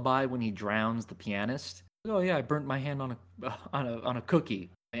decent alibi when he drowns the pianist. Oh yeah, I burnt my hand on a cookie,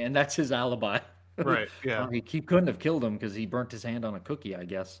 and that's his alibi. Right. Yeah. He couldn't have killed him because he burnt his hand on a cookie, I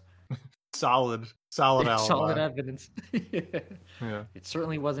guess. Solid alibi. Solid evidence. Yeah. It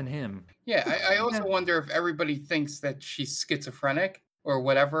certainly wasn't him. Yeah, I also wonder if everybody thinks that she's schizophrenic or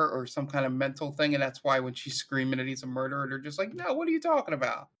whatever, or some kind of mental thing, and that's why when she's screaming that he's a murderer, they're just like, no, what are you talking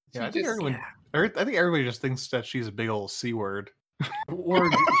about? Yeah, I think everybody just thinks that she's a big old C word. Or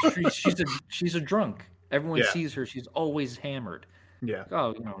she's a drunk. Everyone sees her; she's always hammered. Yeah.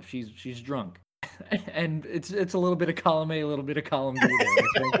 Oh, she's drunk, and it's a little bit of column A, a little bit of column B.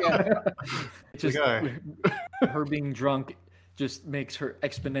 There. It's just her being drunk just makes her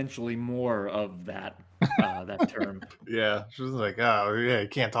exponentially more of that term. Yeah, she's like, oh yeah, you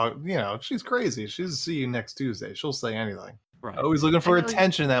can't talk. She's crazy. She'll see you next Tuesday. She'll say anything. Right. Always looking for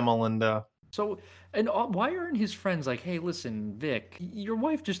attention, that Melinda. So, and why aren't his friends like, hey, listen, Vic, your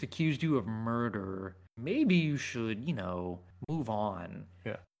wife just accused you of murder. Maybe you should, move on.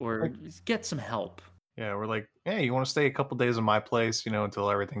 Yeah. Or get some help. Yeah, we're like, hey, you want to stay a couple days in my place, until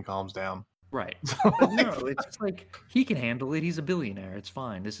everything calms down. Right. But no, it's just like, he can handle it. He's a billionaire. It's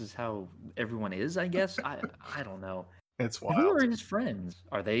fine. This is how everyone is, I guess. I don't know. It's wild. Who are his friends?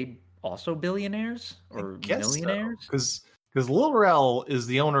 Are they also billionaires or millionaires? Because Lil Rel is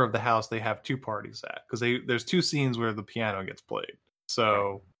the owner of the house they have two parties at. Because there's two scenes where the piano gets played.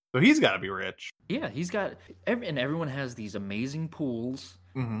 So he's got to be rich. Yeah, he's got... and everyone has these amazing pools.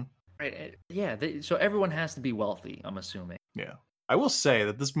 Mm-hmm. Right. Yeah, so everyone has to be wealthy, I'm assuming. Yeah. I will say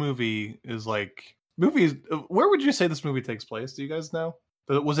that this movie is like... Where would you say this movie takes place? Do you guys know?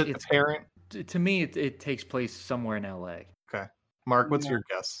 Was it apparent? To me, it takes place somewhere in LA. Okay. Mark, what's your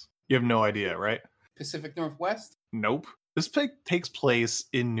guess? You have no idea, right? Pacific Northwest? Nope. This takes place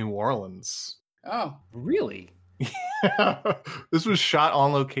in New Orleans. Oh. Really? This was shot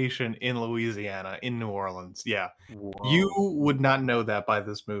on location in Louisiana, in New Orleans. Yeah. Whoa. You would not know that by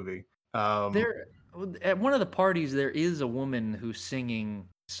this movie. At one of the parties, there is a woman who's singing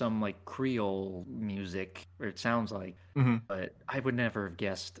some like Creole music, or it sounds like, but I would never have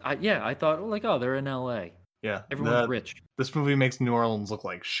guessed. I thought they're in LA. Yeah, everyone's rich. This movie makes New Orleans look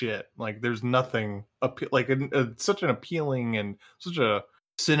like shit. Like there's nothing such an appealing and such a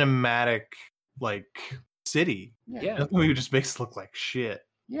cinematic city. Yeah, this movie just makes it look like shit.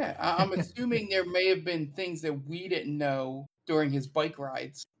 Yeah, I'm assuming there may have been things that we didn't know during his bike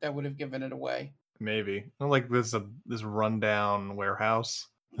rides that would have given it away. Maybe like this rundown warehouse.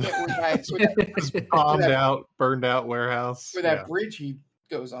 Yeah, this burned out warehouse. Where that bridge he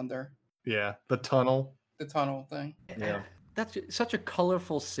goes under. Yeah, the tunnel. The tunnel thing. Yeah, that's such a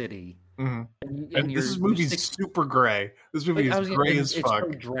colorful city. Mm-hmm. And this movie's super gray. This movie is gray as fuck.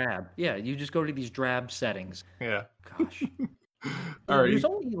 It's so drab. Yeah, you just go to these drab settings. Yeah. Gosh. All right. There's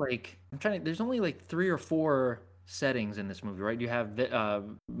only there's only 3 or 4 settings in this movie, right? You have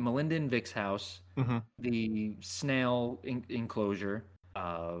Melinda and Vic's house, the snail enclosure,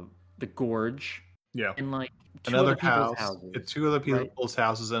 the gorge, and another house, two other people's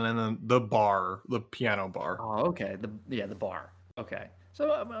houses, and then the bar, the piano bar. Oh, okay. The bar. Okay, so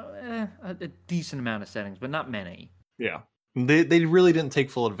a decent amount of settings, but not many. Yeah, they really didn't take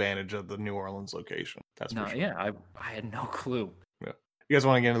full advantage of the New Orleans location. That's for sure. Yeah, I had no clue. Yeah. You guys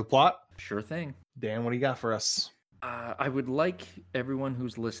want to get into the plot? Sure thing. Dan, what do you got for us? I would like everyone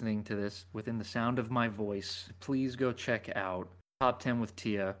who's listening to this within the sound of my voice, please go check out Top 10 with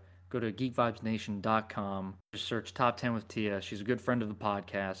Tia. Go to geekvibesnation.com. Just search Top 10 with Tia. She's a good friend of the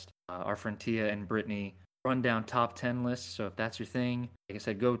podcast. Our friend Tia and Brittany run down top 10 lists. So if that's your thing, like I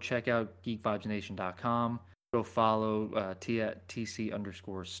said, go check out geekvibesnation.com. Go follow Tia at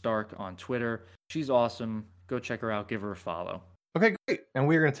TC_Stark on Twitter. She's awesome. Go check her out. Give her a follow. Okay, great. And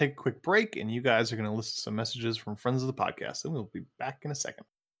we're going to take a quick break, and you guys are going to listen to some messages from friends of the podcast, and we'll be back in a second.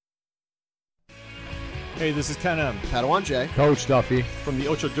 Hey, this is Ken M. Padawan J. Coach Duffy. From the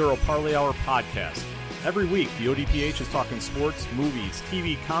Ocho Duro Parlay Hour podcast. Every week, the ODPH is talking sports, movies,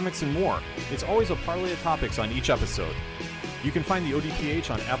 TV, comics, and more. It's always a parlay of topics on each episode. You can find the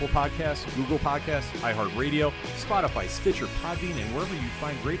ODPH on Apple Podcasts, Google Podcasts, iHeartRadio, Spotify, Stitcher, Podbean, and wherever you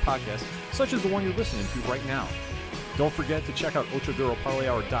find great podcasts, such as the one you're listening to right now. Don't forget to check out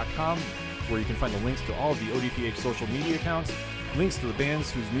OchoDuroParlayHour.com, where you can find the links to all of the ODPH social media accounts, links to the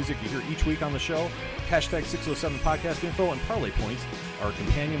bands whose music you hear each week on the show, hashtag 607 podcast info, and parlay points, our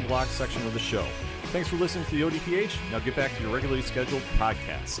companion blog section of the show. Thanks for listening to the ODPH. Now get back to your regularly scheduled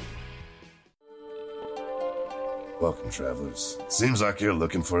podcast. Welcome, travelers. Seems like you're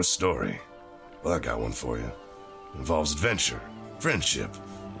looking for a story. Well, I got one for you. It involves adventure, friendship,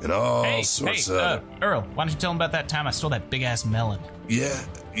 and all sorts of... Earl, why don't you tell him about that time I stole that big-ass melon? Yeah,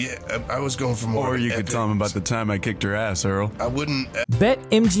 I was going for more... Or you could tell him about the time I kicked your ass, Earl. I wouldn't...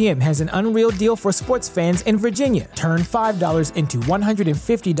 BetMGM has an unreal deal for sports fans in Virginia. Turn $5 into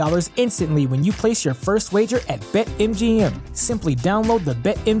 $150 instantly when you place your first wager at BetMGM. Simply download the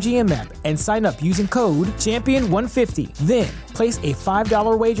BetMGM app and sign up using code Champion150. Then, place a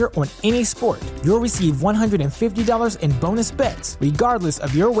 $5 wager on any sport. You'll receive $150 in bonus bets, regardless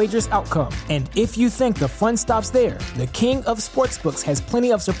of your wager's outcome. And if you think the fun stops there, the king of sportsbooks Xbox has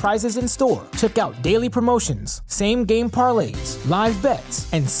plenty of surprises in store. Check out daily promotions, same-game parlays, live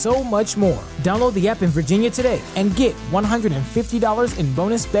bets, and so much more. Download the app in Virginia today and get $150 in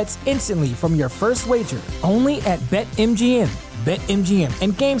bonus bets instantly from your first wager. Only at BetMGM. BetMGM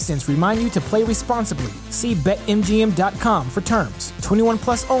and GameSense remind you to play responsibly. See BetMGM.com for terms. 21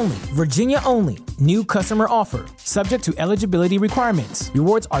 plus only. Virginia only. New customer offer. Subject to eligibility requirements.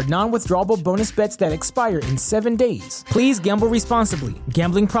 Rewards are non-withdrawable bonus bets that expire in 7 days. Please gamble responsibly.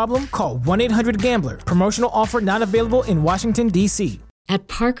 Gambling problem? Call 1-800-GAMBLER. Promotional offer not available in Washington, D.C. At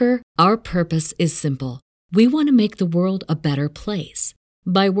Parker, our purpose is simple. We want to make the world a better place.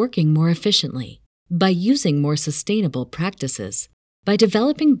 By working more efficiently. By using more sustainable practices. By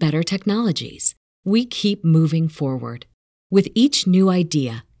developing better technologies. We keep moving forward. With each new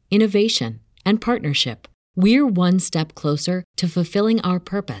idea, innovation, and partnership, we're one step closer to fulfilling our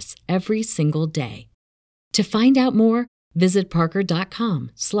purpose every single day. To find out more, visit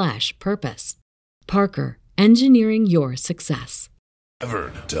parker.com/purpose. Parker, engineering your success.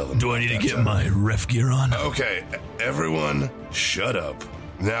 Ever tell them. Do I need to get my ref gear on? Okay, everyone, shut up.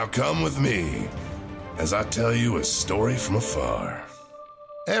 Now come with me as I tell you a story from afar.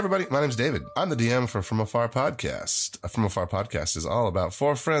 Hey everybody, my name's David. I'm the DM for From Afar Podcast. From Afar Podcast is all about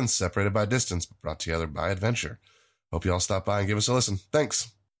four friends separated by distance, but brought together by adventure. Hope you all stop by and give us a listen.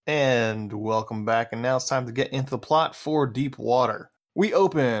 Thanks. And welcome back, and now it's time to get into the plot for Deep Water. We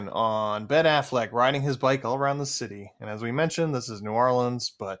open on Ben Affleck riding his bike all around the city, and as we mentioned, this is New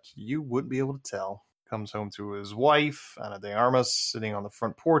Orleans, but you wouldn't be able to tell. Comes home to his wife, Ana de Armas, sitting on the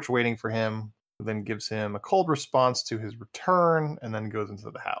front porch waiting for him, who then gives him a cold response to his return, and then goes into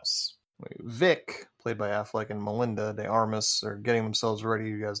the house. Vic, played by Affleck, and Melinda de Armas are getting themselves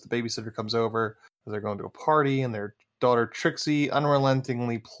ready as the babysitter comes over. They're going to a party, and their daughter Trixie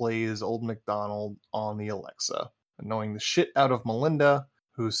unrelentingly plays Old MacDonald on the Alexa, annoying the shit out of Melinda,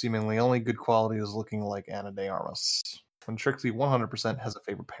 whose seemingly only good quality is looking like Ana de Armas. And Trixie 100% has a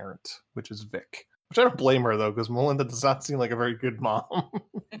favorite parent, which is Vic. Which I don't blame her, though, because Melinda does not seem like a very good mom.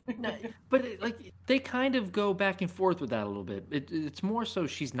 No, but they kind of go back and forth with that a little bit. It's more so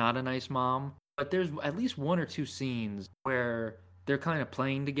she's not a nice mom, but there's at least one or two scenes where they're kind of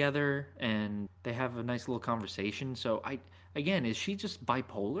playing together and they have a nice little conversation. So is she just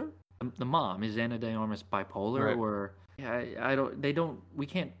bipolar? The mom, is Ana de Armas bipolar? Right. Or we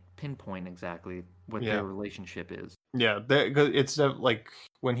can't pinpoint exactly what their relationship is. Yeah, it's like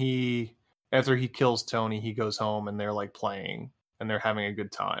when after he kills Tony, he goes home and they're like playing and they're having a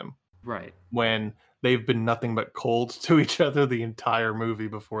good time. Right. When they've been nothing but cold to each other the entire movie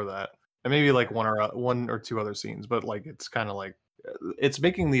before that. And maybe like one or two other scenes, but like it's kind of like it's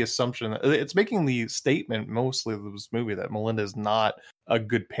making the assumption, it's making the statement mostly of this movie that Melinda is not a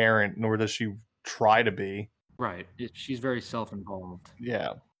good parent, nor does she try to be. Right. She's very self-involved.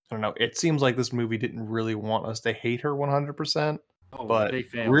 Yeah. I don't know. It seems like this movie didn't really want us to hate her 100%. But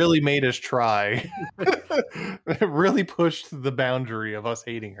really made us try. It really pushed the boundary of us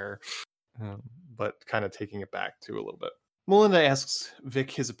hating her, but kind of taking it back to a little bit. Melinda asks Vic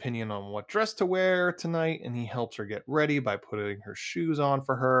his opinion on what dress to wear tonight, and he helps her get ready by putting her shoes on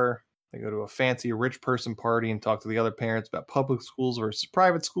for her. They go to a fancy rich person party and talk to the other parents about public schools versus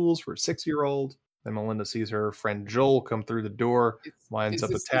private schools for a 6-year-old. Then Melinda sees her friend Joel come through the door, winds up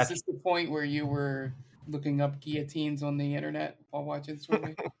attached. Is this the point where you were looking up guillotines on the internet while watching this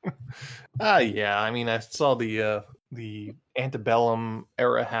movie? Yeah. I mean, I saw the antebellum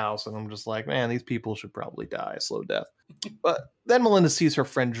era house, and I'm just like, man, these people should probably die a slow death. But then Melinda sees her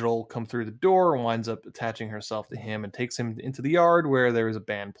friend Joel come through the door and winds up attaching herself to him and takes him into the yard where there is a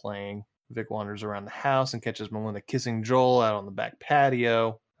band playing. Vic wanders around the house and catches Melinda kissing Joel out on the back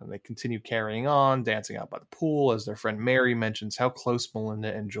patio. And they continue carrying on, dancing out by the pool as their friend Mary mentions how close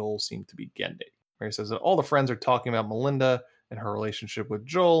Melinda and Joel seem to be getting. Mary says that all the friends are talking about Melinda and her relationship with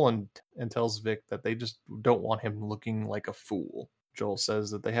Joel and tells Vic that they just don't want him looking like a fool. Joel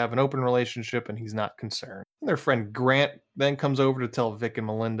says that they have an open relationship and he's not concerned. And their friend Grant then comes over to tell Vic that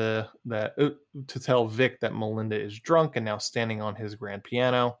Melinda is drunk and now standing on his grand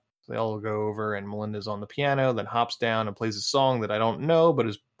piano. So they all go over and Melinda's on the piano, then hops down and plays a song that I don't know, but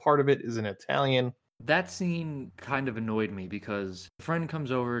part of it is in Italian. That scene kind of annoyed me because a friend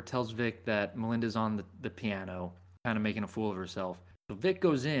comes over, tells Vic that Melinda's on the piano, kind of making a fool of herself. So Vic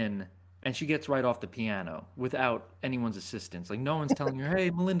goes in, and she gets right off the piano without anyone's assistance. Like, no one's telling her,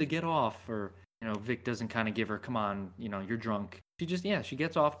 hey, Melinda, get off. Or, Vic doesn't kind of give her, come on, you're drunk. She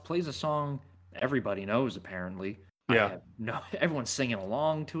gets off, plays a song everybody knows, apparently. Yeah. Everyone's singing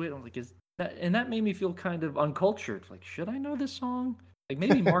along to it. I'm like, that made me feel kind of uncultured. Like, should I know this song? Like,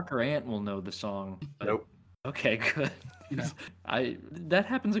 maybe Mark or Ant will know the song. Nope. Okay, good. That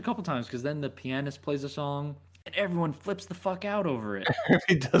happens a couple times because then the pianist plays a song and everyone flips the fuck out over it.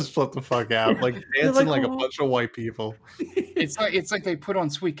 He does flip the fuck out, like dancing like a bunch of white people. It's like they put on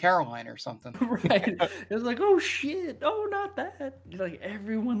Sweet Caroline or something. Right. It was like, oh shit, oh not that. Like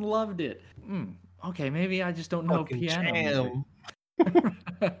everyone loved it. Okay, maybe I just don't know Fucking piano.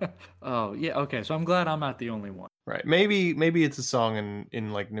 Oh yeah, okay. So I'm glad I'm not the only one. Right. Maybe it's a song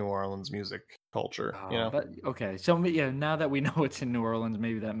in like New Orleans music culture. You know. But, okay. So yeah, now that we know it's in New Orleans,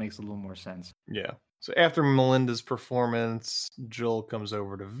 maybe that makes a little more sense. Yeah. So after Melinda's performance, Joel comes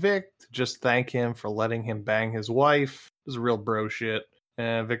over to Vic to just thank him for letting him bang his wife. It was real bro shit.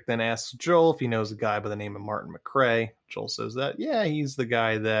 And Vic then asks Joel if he knows a guy by the name of Martin McRae. Joel says that, yeah, he's the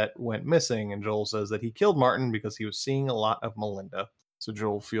guy that went missing. And Joel says that he killed Martin because he was seeing a lot of Melinda. So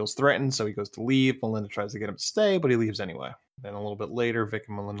Joel feels threatened, so he goes to leave. Melinda tries to get him to stay, but he leaves anyway. Then a little bit later, Vic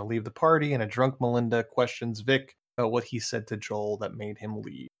and Melinda leave the party, and a drunk Melinda questions Vic about what he said to Joel that made him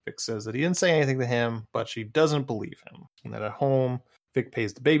leave. Vic says that he didn't say anything to him, but she doesn't believe him. And that at home, Vic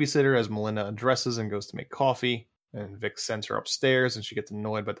pays the babysitter as Melinda undresses and goes to make coffee. And Vic sends her upstairs, and she gets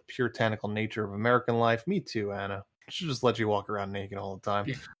annoyed by the puritanical nature of American life. Me too, Anna. She just lets you walk around naked all the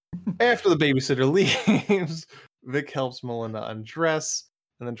time. After the babysitter leaves, Vic helps Melinda undress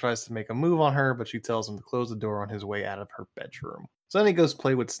and then tries to make a move on her, but she tells him to close the door on his way out of her bedroom. So then he goes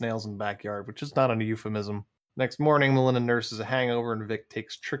play with snails in the backyard, which is not a euphemism. Next morning, Melinda nurses a hangover and Vic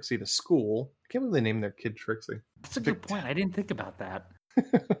takes Trixie to school. I can't believe they named their kid Trixie. That's a good point. I didn't think about that.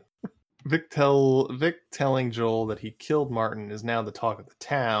 Vic telling Joel that he killed Martin is now the talk of the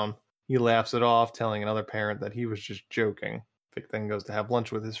town. He laughs it off, telling another parent that he was just joking. Vic then goes to have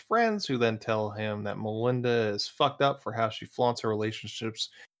lunch with his friends, who then tell him that Melinda is fucked up for how she flaunts her relationships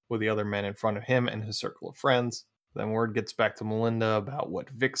with the other men in front of him and his circle of friends. Then word gets back to Melinda about what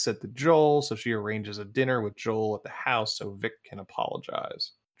Vic said to Joel, so she arranges a dinner with Joel at the house so Vic can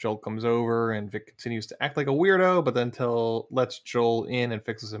apologize. Joel comes over, and Vic continues to act like a weirdo, but then lets Joel in and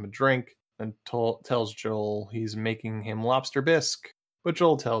fixes him a drink, and tells Joel he's making him lobster bisque. But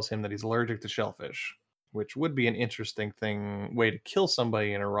Joel tells him that he's allergic to shellfish, which would be an interesting way to kill somebody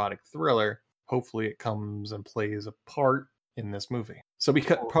in an erotic thriller. Hopefully it comes and plays a part in this movie. So we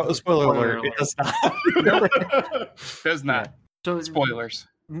cut, spoiler alert, it does not. Does not. Yeah. So spoilers.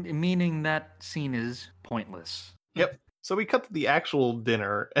 Meaning that scene is pointless. Yep. So we cut to the actual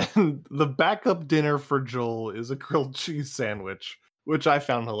dinner, and the backup dinner for Joel is a grilled cheese sandwich, which I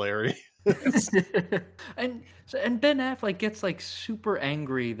found hilarious. and Ben Affleck gets like super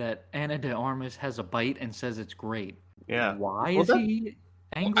angry that Ana de Armas has a bite and says it's great. Yeah. Why is he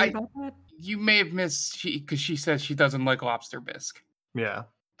angry about that? You may have missed because she says she doesn't like lobster bisque. Yeah.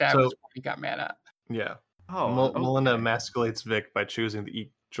 That was what he got mad at. Yeah. Oh, okay. Melinda emasculates Vic by choosing to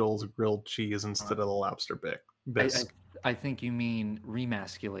eat Joel's grilled cheese instead of the lobster bisque. I think you mean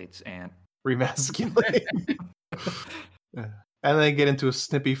remasculates Ant. Remasculate. And they get into a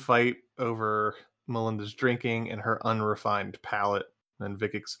snippy fight over Melinda's drinking and her unrefined palate. Then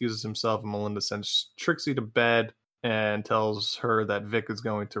Vic excuses himself, and Melinda sends Trixie to bed and tells her that Vic is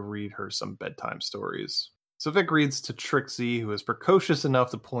going to read her some bedtime stories. So Vic reads to Trixie, who is precocious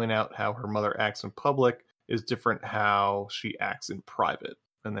enough to point out how her mother acts in public is different how she acts in private.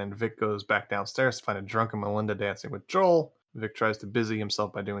 And then Vic goes back downstairs to find a drunken Melinda dancing with Joel. Vic tries to busy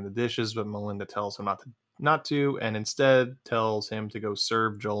himself by doing the dishes, but Melinda tells him not to, and instead tells him to go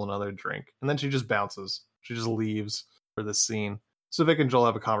serve Joel another drink. And then she just bounces. She just leaves for this scene. So Vic and Joel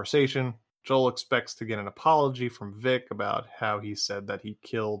have a conversation. Joel expects to get an apology from Vic about how he said that he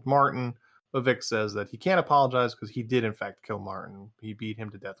killed Martin, but Vic says that he can't apologize because he did in fact kill Martin. He beat him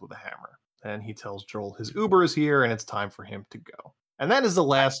to death with a hammer. And he tells Joel his Uber is here and it's time for him to go. And that is the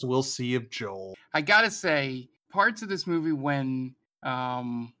last we'll see of Joel. I gotta say, parts of this movie when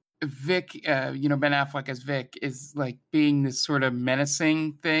Vic, Ben Affleck as Vic is like being this sort of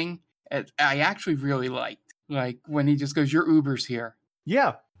menacing thing, I actually really liked. Like when he just goes, "Your Uber's here."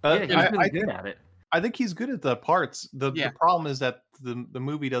 Yeah. He's really good at it. I think he's good at the parts. The problem is that the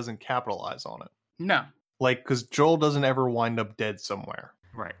movie doesn't capitalize on it. No. Like, because Joel doesn't ever wind up dead somewhere.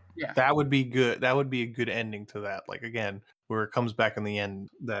 Right. Yeah. That would be good. That would be a good ending to that. Like, again, where it comes back in the end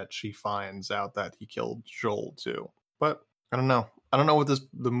that she finds out that he killed Joel too. But I don't know. I don't know what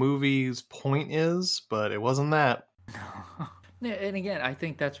the movie's point is, but it wasn't that. Yeah, and again, I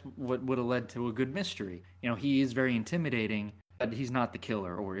think that's what would have led to a good mystery. You know, he is very intimidating, but he's not the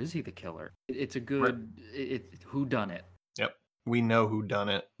killer, or is he the killer? It's a good whodunit. Yep. We know who done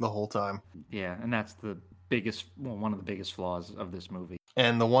it the whole time. Yeah, and that's one of the biggest flaws of this movie.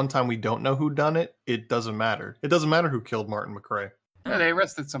 And the one time we don't know who done it, it doesn't matter. It doesn't matter who killed Martin McRae. No, they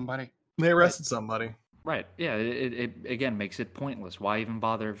arrested somebody. They arrested somebody. Right. Yeah. It again makes it pointless. Why even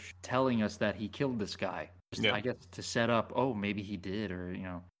bother telling us that he killed this guy? Just, I guess to set up. Oh, maybe he did, or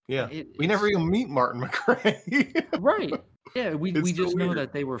Yeah. We never even meet Martin McRae. Right. Yeah. We It's so just know weird.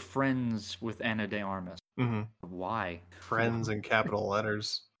 that they were friends with Ana de Armas. Mm-hmm. Why? Friends in capital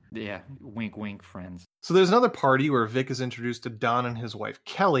letters. Yeah. Wink, wink, friends. So there's another party where Vic is introduced to Don and his wife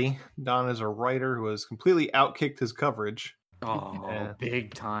Kelly. Don is a writer who has completely outkicked his coverage. Oh,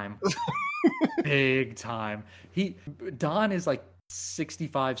 big time. Big time. Don is like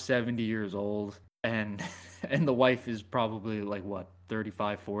 65, 70 years old, and the wife is probably like what,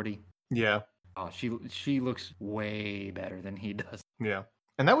 35, 40? Yeah. Oh, she looks way better than he does. Yeah.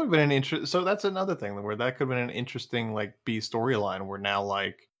 And that would have been an so that's another thing where that could have been an interesting like B storyline where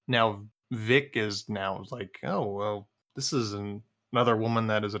now Vic is now like, oh well, this is another woman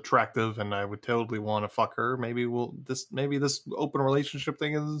that is attractive and I would totally want to fuck her. Maybe this open relationship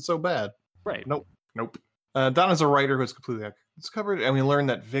thing isn't so bad. Right. Nope. Don is a writer who has completely discovered, and we learn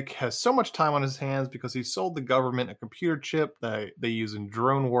that Vic has so much time on his hands because he sold the government a computer chip that they use in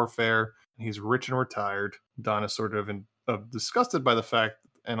drone warfare. And he's rich and retired. Don is sort of disgusted by the fact,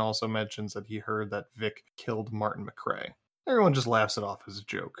 and also mentions that he heard that Vic killed Martin McRae. Everyone just laughs it off as a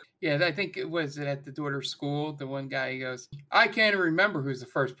joke. Yeah, I think it was at the daughter's school. The one guy, he goes, I can't remember who's the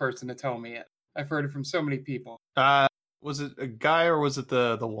first person to tell me it. I've heard it from so many people. Was it a guy or was it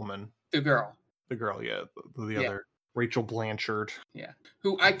the woman? The girl. The girl, yeah. The other, Rachel Blanchard. Yeah.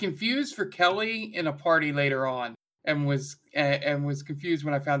 Who I confused for Kelly in a party later on and was confused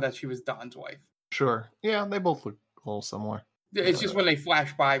when I found out she was Don's wife. Sure. Yeah, they both look a little similar. It's just when they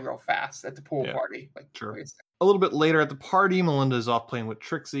flash by real fast at the pool party. Like, sure. A little bit later at the party, Melinda is off playing with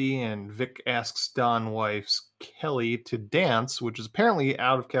Trixie, and Vic asks Don's wife Kelly to dance, which is apparently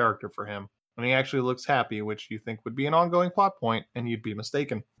out of character for him. And he actually looks happy, which you think would be an ongoing plot point, and you'd be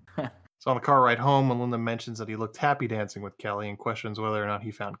mistaken. So on the car ride home, Melinda mentions that he looked happy dancing with Kelly and questions whether or not he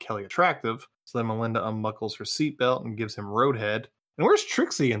found Kelly attractive. So then Melinda unbuckles her seatbelt and gives him roadhead. And where's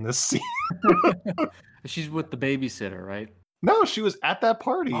Trixie in this scene? She's with the babysitter, right? No, she was at that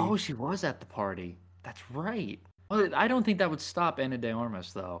party. Oh, she was at the party. That's right. Well, I don't think that would stop Ana de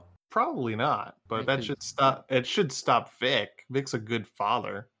Armas, though. Probably not, but that should stop. It should stop Vic. Vic's a good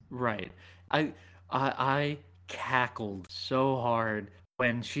father. Right. I cackled so hard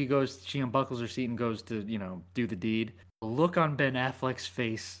when she unbuckles her seat and goes to, do the deed. The look on Ben Affleck's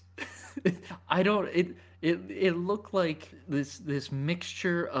face. It looked like this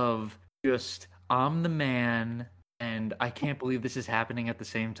mixture of just, I'm the man and I can't believe this is happening at the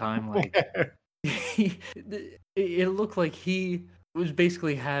same time. Like, it looked like he was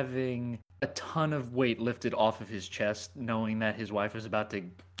basically having a ton of weight lifted off of his chest, knowing that his wife was about to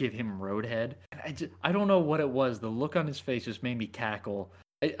give him roadhead. I don't know what it was. The look on his face just made me cackle.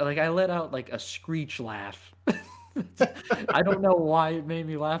 I let out like a screech laugh. I don't know why it made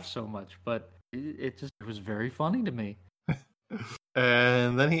me laugh so much, but it was very funny to me.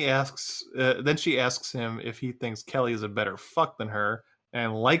 And then she asks him if he thinks Kelly is a better fuck than her.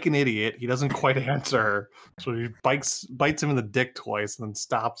 And like an idiot, he doesn't quite answer her. So he bites him in the dick twice and then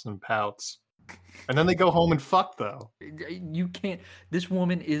stops and pouts. And then they go home and fuck, though. You can't. This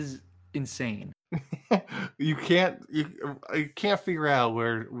woman is insane. You can't figure out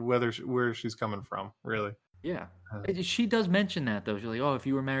where she's coming from, really. Yeah. She does mention that, though. She's like, oh, if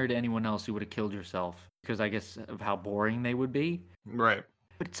you were married to anyone else, you would have killed yourself. Because I guess of how boring they would be. Right.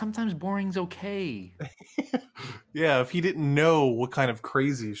 But sometimes boring's okay. Yeah, if he didn't know what kind of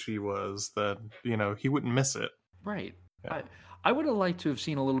crazy she was, then, he wouldn't miss it. Right. Yeah. I would have liked to have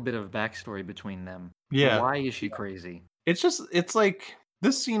seen a little bit of backstory between them. Yeah. Why is she crazy? It's like,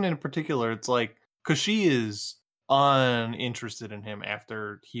 this scene in particular, it's like, because she is uninterested in him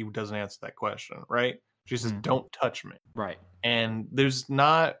after he doesn't answer that question, right? She says, don't touch me. Right. And there's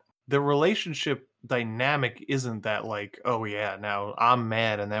not, the relationship dynamic isn't that like, oh yeah, now I'm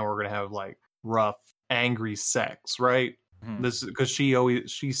mad and then we're gonna have like rough, angry sex, right? Mm-hmm. This because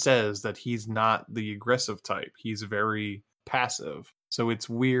she says that he's not the aggressive type. He's very passive. So it's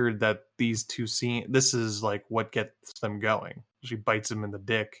weird that these two this is like what gets them going. She bites him in the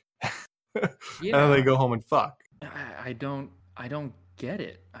dick. Yeah. And then they go home and fuck. I don't get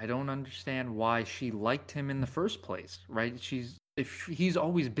it. I don't understand why she liked him in the first place, right? If he's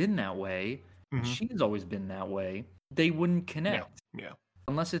always been that way, she's always been that way, they wouldn't connect. Yeah.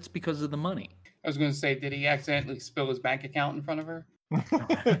 Unless it's because of the money. I was going to say, did he accidentally spill his bank account in front of her?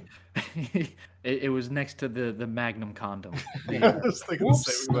 It was next to the Magnum condom.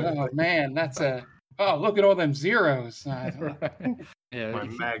 Oh man, that's a Oh, look at all them zeros. Yeah, My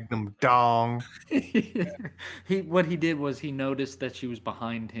Magnum dong. What he did was he noticed that she was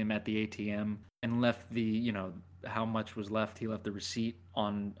behind him at the ATM and left the how much was left. He left the receipt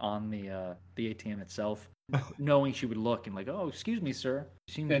on the ATM itself, knowing she would look and like, oh, excuse me, sir.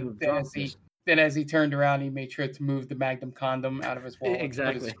 You seem to have dropped this. Then as he turned around, he made sure to move the Magnum condom out of his wallet.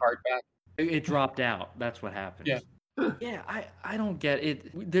 Exactly. Put his card back. It dropped out. That's what happened. Yeah. Yeah, I don't get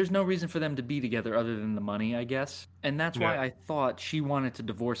it. There's no reason for them to be together other than the money, I guess. And that's why I thought she wanted to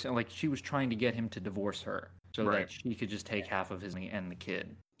divorce him. Like, she was trying to get him to divorce her so that she could just take half of his money and the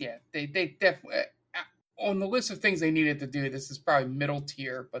kid. Yeah, they definitely, on the list of things they needed to do, this is probably middle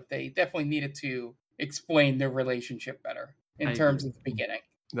tier, but they definitely needed to explain their relationship better in terms of the beginning.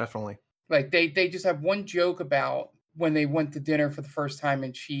 Definitely. Like, they just have one joke about when they went to dinner for the first time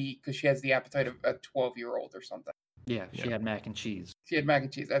and because she has the appetite of a 12-year-old or something. Yeah, she had mac and cheese. She had mac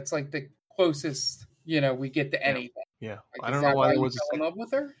and cheese. That's like the closest, we get to anything. Yeah. Like, I don't know why there was in love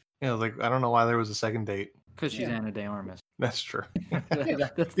with her? Yeah, like I don't know why there was a second date. Because she's Ana de Armas. That's true.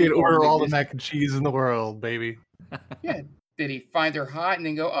 That's You'd order all the mac and cheese in the world, baby. Yeah. Did he find her hot and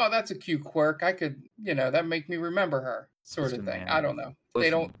then go, oh, that's a cute quirk. I could, that make me remember her, sort of thing. Man. I don't know.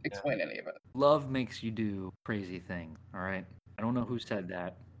 They don't explain any of it. Love makes you do crazy things, all right? I don't know who said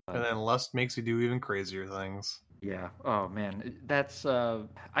that. And then lust makes you do even crazier things. Yeah. Oh man, that's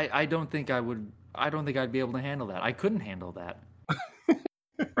I don't think I'd be able to handle that. I couldn't handle that.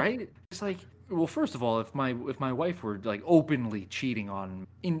 Right? It's like, well, first of all, if my wife were like openly cheating on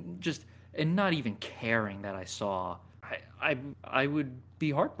and not even caring that I saw, I would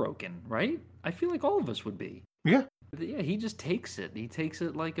be heartbroken, right? I feel like all of us would be. Yeah. Yeah, he just takes it. He takes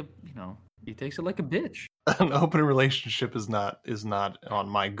it like a bitch. An open relationship is not on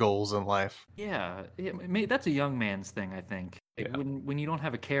my goals in life. Yeah, that's a young man's thing, I think. Like, when you don't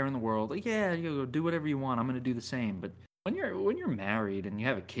have a care in the world, like, yeah, you do whatever you want. I'm going to do the same. But when you're married and you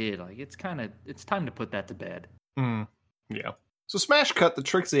have a kid, like, it's time to put that to bed. Yeah. So smash cut to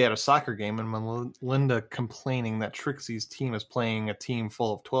Trixie at a soccer game and Melinda complaining that Trixie's team is playing a team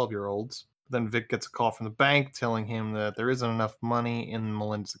full of 12-year-olds. Then Vic gets a call from the bank telling him that there isn't enough money in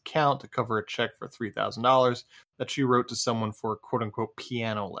Melinda's account to cover a check for $3,000 that she wrote to someone for quote-unquote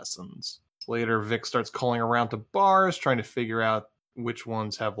piano lessons. Later, Vic starts calling around to bars, trying to figure out which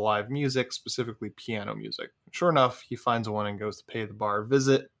ones have live music, specifically piano music. Sure enough, he finds one and goes to pay the bar a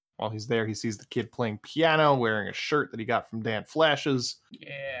visit. While he's there, he sees the kid playing piano, wearing a shirt that he got from Dan Flash's.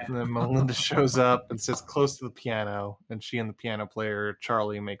 Yeah. And then Melinda shows up and sits close to the piano, and she and the piano player,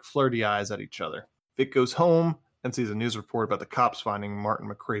 Charlie, make flirty eyes at each other. Vic goes home and sees a news report about the cops finding Martin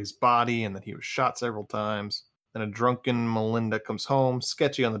McRae's body and that he was shot several times. Then a drunken Melinda comes home,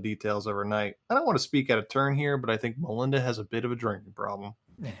 sketchy on the details overnight. I don't want to speak out of turn here, but I think Melinda has a bit of a drinking problem.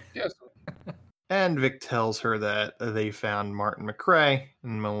 Yes. And Vic tells her that they found Martin McRae,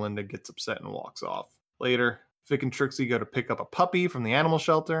 and Melinda gets upset and walks off. Later, Vic and Trixie go to pick up a puppy from the animal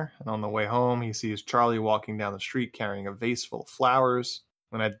shelter, and on the way home, he sees Charlie walking down the street carrying a vase full of flowers.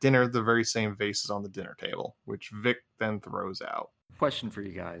 And at dinner, the very same vase is on the dinner table, which Vic then throws out. Question for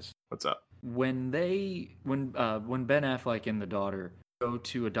you guys. What's up? When Ben Affleck and the daughter go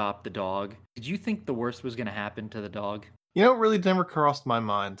to adopt the dog, did you think the worst was going to happen to the dog? You know, it really never crossed my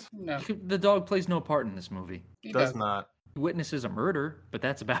mind. No. The dog plays no part in this movie. He does not. He witnesses a murder, but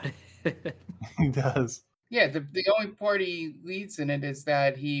that's about it. He does. Yeah, the only part he leads in it is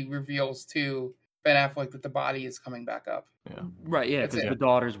that he reveals to Ben Affleck that the body is coming back up. Yeah. Right, yeah, because the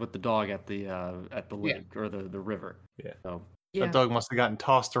daughter's with the dog at the lake or the river. Yeah. So, That dog must have gotten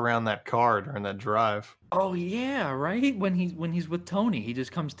tossed around that car during that drive. Oh yeah, right? When he's with Tony, he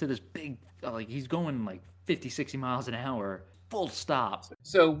just comes to this big he's going like 50, 60 miles an hour, full stop.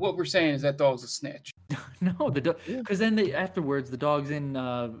 So what we're saying is that dog's a snitch. No, the dog, because then afterwards the dog's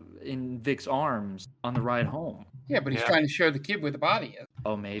in Vic's arms on the ride home. Yeah, but he's trying to show the kid where the body is.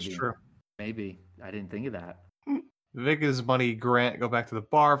 Oh, maybe. That's true. Maybe. I didn't think of that. Vic and his buddy Grant go back to the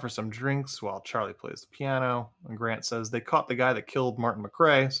bar for some drinks while Charlie plays the piano. And Grant says they caught the guy that killed Martin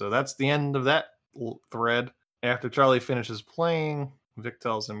McRae, so that's the end of that thread. After Charlie finishes playing, Vic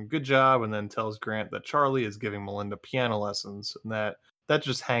tells him good job and then tells Grant that Charlie is giving Melinda piano lessons and that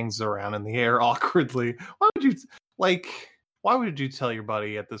just hangs around in the air awkwardly. Why would you tell your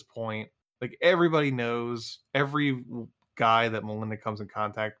buddy at this point? Like, everybody knows, every guy that Melinda comes in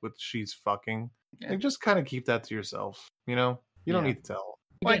contact with, she's fucking. Like, just kind of keep that to yourself, you know? You don't need to tell.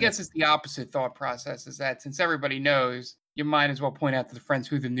 Well, I guess it's the opposite thought process, is that since everybody knows, you might as well point out to the friends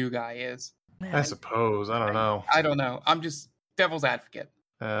who the new guy is. I suppose. I don't know. I don't know. I'm just devil's advocate.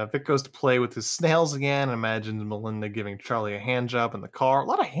 Vic goes to play with his snails again and imagines Melinda giving Charlie a hand job in the car. A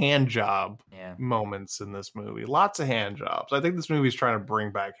lot of hand job moments in this movie. Lots of hand jobs. I think this movie's trying to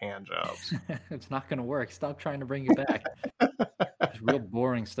bring back hand jobs. It's not going to work. Stop trying to bring it back. It's real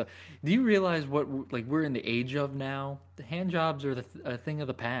boring stuff. Do you realize what we're in the age of now? The hand jobs are a thing of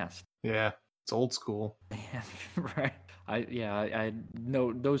the past. Yeah, it's old school. Yeah, right. I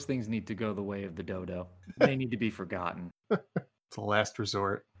know those things need to go the way of the dodo. They need to be forgotten. It's a last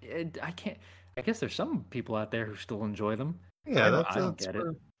resort. I guess there's some people out there who still enjoy them. Yeah, I don't get it.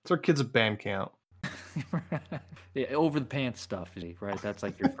 It's our kids at band camp. Yeah, over the pants stuff, right? That's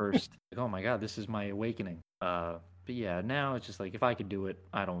like your first. Oh my god, this is my awakening. But yeah, now it's just like if I could do it,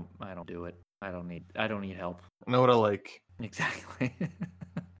 I don't do it. I don't need help. I know what I like. Exactly. The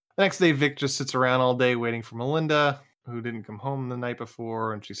next day, Vic just sits around all day waiting for Melinda, who didn't come home the night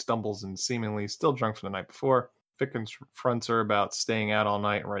before, and she stumbles in seemingly still drunk from the night before. Vic confronts her about staying out all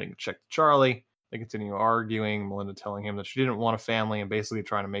night and writing a check to Charlie. They continue arguing, Melinda telling him that she didn't want a family and basically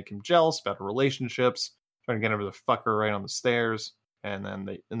trying to make him jealous about her relationships, trying to get him to fuck her right on the stairs. And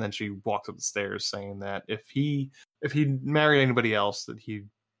then she walks up the stairs saying that if he married anybody else, that he'd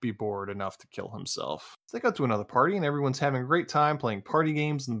be bored enough to kill himself. So they go to another party and everyone's having a great time playing party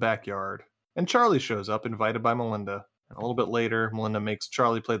games in the backyard. And Charlie shows up, invited by Melinda. And a little bit later, Melinda makes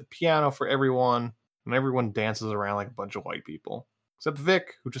Charlie play the piano for everyone. And everyone dances around like a bunch of white people. Except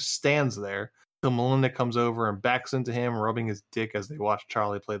Vic, who just stands there till Melinda comes over and backs into him, rubbing his dick as they watch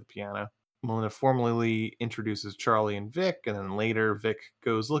Charlie play the piano. Melinda formally introduces Charlie and Vic, and then later Vic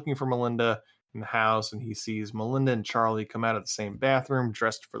goes looking for Melinda in the house, and he sees Melinda and Charlie come out of the same bathroom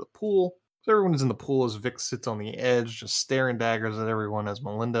dressed for the pool. So everyone's in the pool as Vic sits on the edge, just staring daggers at everyone as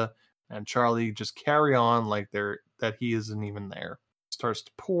Melinda and Charlie just carry on like that he isn't even there. Starts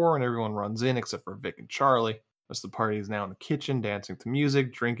to pour and everyone runs in except for Vic and Charlie. The rest of the party is now in the kitchen dancing to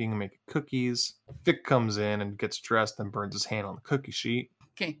music, drinking and making cookies. Vic comes in and gets dressed and burns his hand on the cookie sheet.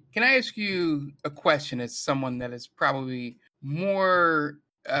 Okay, can I ask you a question as someone that is probably more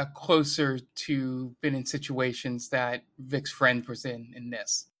closer to been in situations that Vic's friend was in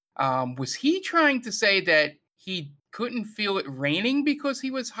this? Was he trying to say that he couldn't feel it raining because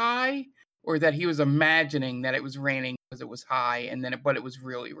he was high? Or that he was imagining that it was raining because it was high, but it was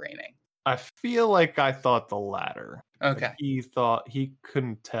really raining? I feel like I thought the latter. Okay. Like he thought he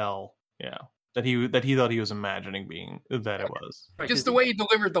couldn't tell. Yeah. That he thought he was imagining that it was. Just the way he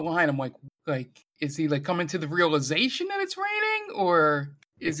delivered the line, I'm like, is he like coming to the realization that it's raining, or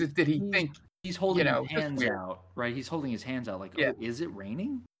is it that he think he's holding his hands out? Right. He's holding his hands out like, yeah. Oh, is it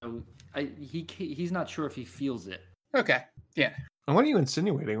raining? So he's not sure if he feels it. Okay. Yeah. And what are you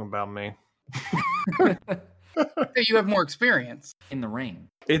insinuating about me? That you have more experience in the rain.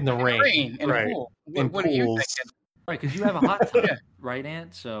 In the rain, in right? a pool. What are you thinking? Right, because you have a hot tub, right,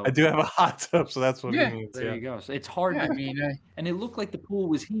 Ant? So I do have a hot tub, so that's what it means. There you go. So it's hard. Yeah, I mean, and it looked like the pool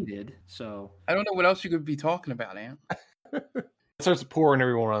was heated. So I don't know what else you could be talking about, Ant. It starts to pour and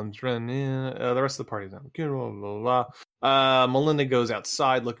everyone runs. The rest of the party's on. Blah, blah, blah. Melinda goes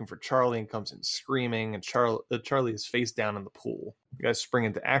outside looking for Charlie and comes in screaming. And Charlie is face down in the pool. The guys spring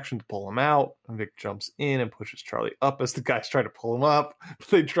into action to pull him out. And Vic jumps in and pushes Charlie up as the guys try to pull him up. But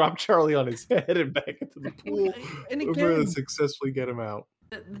they drop Charlie on his head and back into the pool. And before they successfully get him out.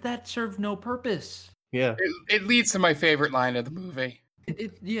 That served no purpose. Yeah. It leads to my favorite line of the movie.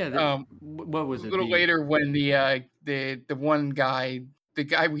 What was it? A little later when the one guy, the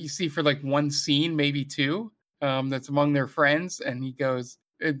guy we see for like one scene, maybe two, that's among their friends, and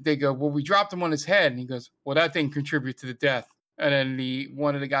they go, well, we dropped him on his head, and he goes, well, that didn't contribute to the death. And then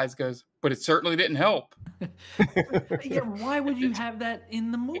one of the guys goes, but it certainly didn't help. Yeah, why would you have that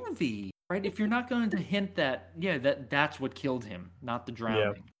in the movie? Right? If you're not going to hint that, that's what killed him, not the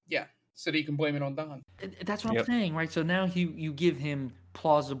drowning. Yeah. So that you can blame it on Don. That's what I'm saying, right? So now you give him a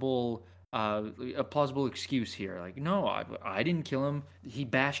plausible excuse here. Like, no, I didn't kill him. He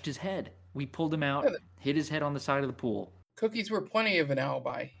bashed his head. We pulled him out, hit his head on the side of the pool. Cookies were plenty of an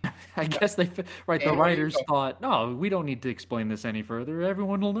alibi. I guess the writers thought, no, we don't need to explain this any further.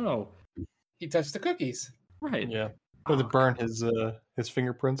 Everyone will know. He touched the cookies. Right. Yeah. Or to burn his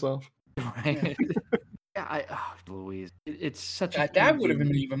fingerprints off. Right. Yeah, Louise, it's such that would have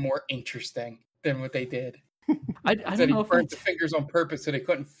been even more interesting than what they did. I don't know he if burnt the fingers on purpose so they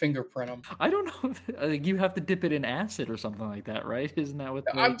couldn't fingerprint them. I don't know if you have to dip it in acid or something like that, right? Isn't that what?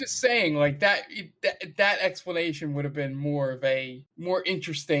 I'm just saying, like that explanation would have been more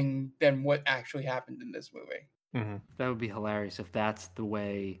interesting than what actually happened in this movie. Mm-hmm. That would be hilarious if that's the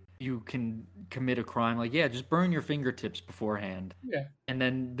way you can commit a crime. Like, just burn your fingertips beforehand. Yeah. And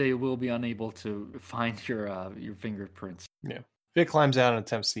then they will be unable to find your fingerprints. Yeah. Vic climbs out and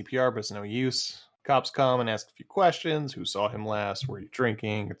attempts CPR, but it's no use. Cops come and ask a few questions. Who saw him last? Were you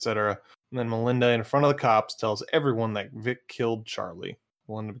drinking? Etc. And then Melinda, in front of the cops, tells everyone that Vic killed Charlie.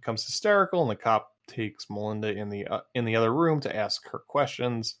 Melinda becomes hysterical, and the cop takes Melinda in the other room to ask her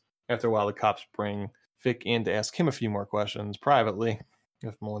questions. After a while, the cops bring Vic in to ask him a few more questions privately.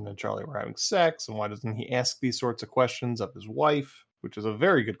 If Melinda and Charlie were having sex, and why doesn't he ask these sorts of questions of his wife? Which is a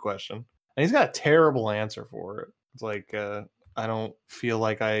very good question. And he's got a terrible answer for it. It's like, I don't feel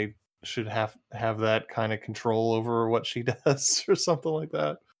like I should have that kind of control over what she does or something like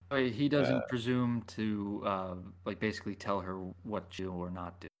that. He doesn't presume to basically tell her what to do or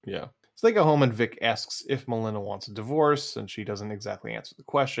not do. Yeah. So they go home and Vic asks if Melinda wants a divorce, and she doesn't exactly answer the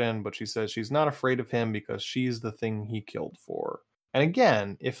question, but she says she's not afraid of him because she's the thing he killed for. And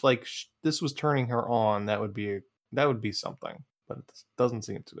again, if this was turning her on, that would be something, but it doesn't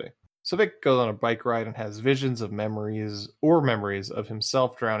seem to be. So Vic goes on a bike ride and has visions of memories of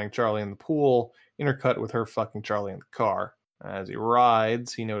himself drowning Charlie in the pool, intercut with her fucking Charlie in the car. As he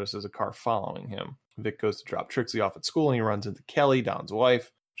rides, he notices a car following him. Vic goes to drop Trixie off at school and he runs into Kelly, Don's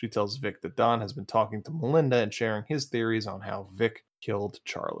wife. She tells Vic that Don has been talking to Melinda and sharing his theories on how Vic killed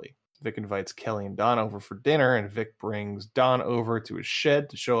Charlie. Vic invites Kelly and Don over for dinner, and Vic brings Don over to his shed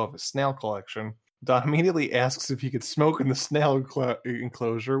to show off his snail collection. Don immediately asks if he could smoke in the snail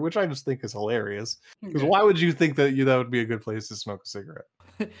enclosure, which I just think is hilarious. Because why would you think that would be a good place to smoke a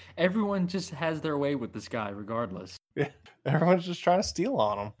cigarette? Everyone just has their way with this guy, regardless. Yeah, everyone's just trying to steal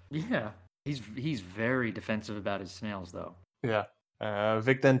on him. Yeah, he's very defensive about his snails, though. Yeah.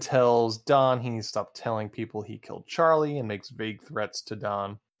 Vic then tells Don he needs to stop telling people he killed Charlie and makes vague threats to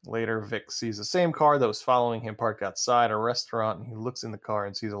Don. Later, Vic sees the same car that was following him parked outside a restaurant, and he looks in the car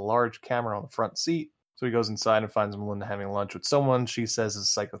and sees a large camera on the front seat. So he goes inside and finds Melinda having lunch with someone she says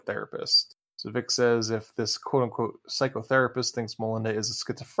is a psychotherapist. So Vic says if this quote-unquote psychotherapist thinks Melinda is a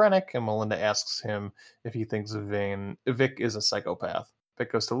schizophrenic, and Melinda asks him if he thinks Vic is a psychopath.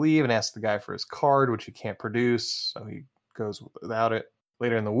 Vic goes to leave and asks the guy for his card, which he can't produce, so he goes without it.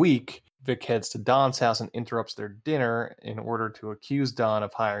 Later in the week, Vic heads to Don's house and interrupts their dinner in order to accuse Don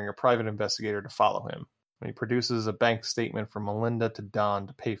of hiring a private investigator to follow him. And he produces a bank statement from Melinda to Don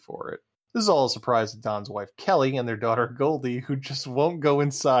to pay for it. This is all a surprise to Don's wife, Kelly, and their daughter, Goldie, who just won't go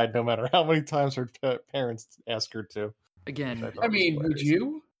inside no matter how many times her parents ask her to. Again, I mean, would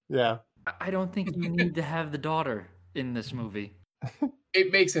you? Yeah. I don't think you need to have the daughter in this movie.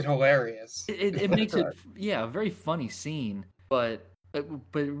 It makes it hilarious. It makes it, a very funny scene, but it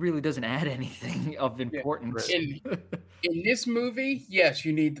really doesn't add anything of importance. In this movie, yes,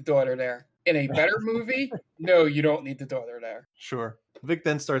 you need the daughter there. In a better movie, no, you don't need the daughter there. Sure. Vic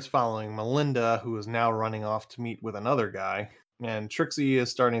then starts following Melinda, who is now running off to meet with another guy. And Trixie is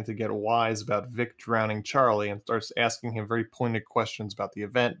starting to get wise about Vic drowning Charlie and starts asking him very pointed questions about the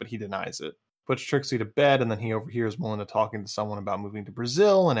event, but he denies it. Puts Trixie to bed, and then he overhears Melinda talking to someone about moving to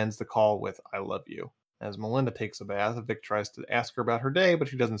Brazil and ends the call with, "I love you." As Melinda takes a bath, Vic tries to ask her about her day, but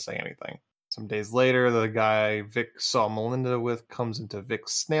she doesn't say anything. Some days later, the guy Vic saw Melinda with comes into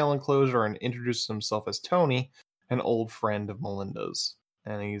Vic's snail enclosure and introduces himself as Tony, an old friend of Melinda's.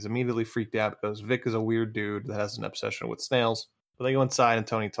 And he's immediately freaked out because Vic is a weird dude that has an obsession with snails. But they go inside and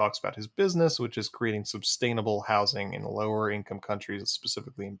Tony talks about his business, which is creating sustainable housing in lower income countries,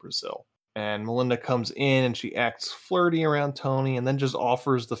 specifically in Brazil. And Melinda comes in and she acts flirty around Tony and then just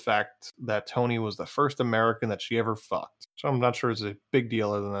offers the fact that Tony was the first American that she ever fucked. So I'm not sure it's a big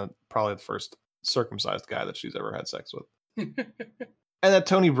deal other than probably the first circumcised guy that she's ever had sex with. And that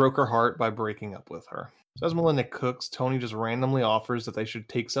Tony broke her heart by breaking up with her. So as Melinda cooks, Tony just randomly offers that they should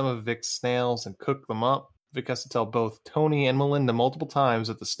take some of Vic's snails and cook them up. Vic has to tell both Tony and Melinda multiple times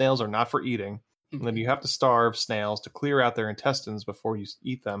that the snails are not for eating, and that you have to starve snails to clear out their intestines before you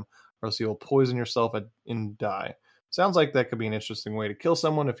eat them, or else you'll poison yourself and die. Sounds like that could be an interesting way to kill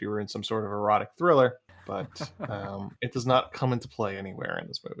someone if you were in some sort of erotic thriller, but it does not come into play anywhere in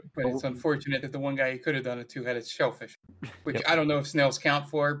this movie. But it's unfortunate that the one guy he could have done it to had a shellfish, which I don't know if snails count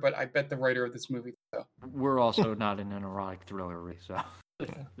for, but I bet the writer of this movie so. We're also not in an erotic thriller, so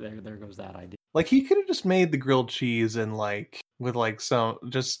there goes that idea. Like, he could have just made the grilled cheese and with some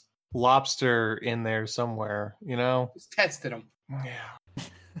just lobster in there somewhere, you know? Just tested him. Yeah.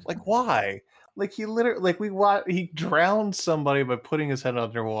 Like, why? Like, he literally, he drowned somebody by putting his head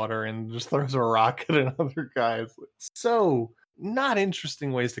underwater and just throws a rock at another guy. It's so not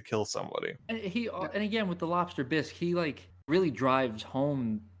interesting ways to kill somebody. And again, with the lobster bisque, he really drives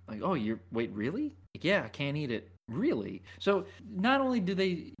home oh, wait, really? Yeah, I can't eat it. Really? So not only do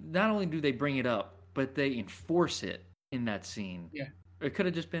they bring it up, but they enforce it in that scene. Yeah. It could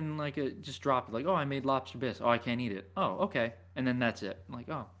have just been like just drop it, like, oh, I made lobster bisque. Oh, I can't eat it. Oh, okay. And then that's it. I'm like,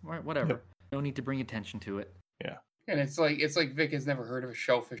 oh, right, whatever. Yep. No need to bring attention to it. Yeah. And it's like Vic has never heard of a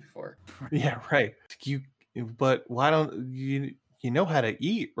shellfish before. Yeah, right. But why don't you know how to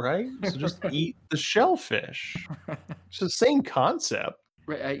eat, right? So just eat the shellfish. It's the same concept.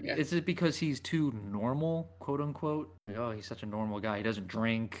 Right. Is it because he's too normal, quote unquote? Like, oh, he's such a normal guy. He doesn't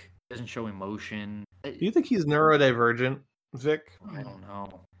drink, doesn't show emotion. Do you think he's neurodivergent, Vic? I don't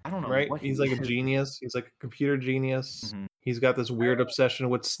know. Right? He's like a genius. He's like a computer genius. Mm-hmm. He's got this weird obsession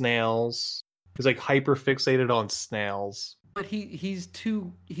with snails. He's like hyper fixated on snails. But he's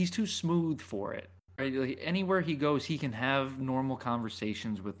too smooth for it. Right? Like, anywhere he goes, he can have normal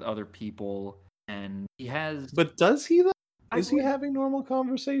conversations with other people, and he has. But does he though? Is he having normal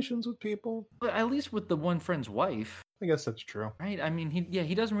conversations with people? But at least with the one friend's wife. I guess that's true. Right? I mean,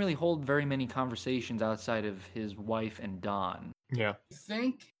 he doesn't really hold very many conversations outside of his wife and Don. Yeah. I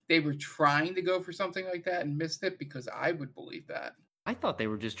think they were trying to go for something like that and missed it, because I would believe that. I thought they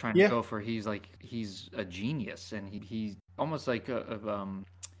were just trying to go for he's a genius, and he's almost like a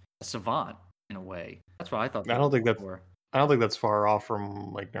savant in a way. That's what I thought. I don't think that's far off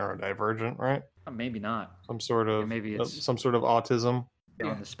from like neurodivergent, right? Maybe not. Some sort of maybe it's some sort of autism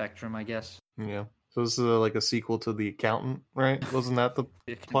on the spectrum, I guess. Yeah. So this is like a sequel to The Accountant, right? Wasn't that the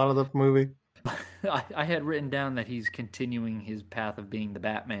plot of the movie? I had written down that he's continuing his path of being the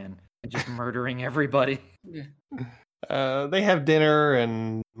Batman, just murdering everybody. Yeah. They have dinner,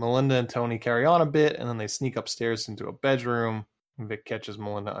 and Melinda and Tony carry on a bit, and then they sneak upstairs into a bedroom. Vic catches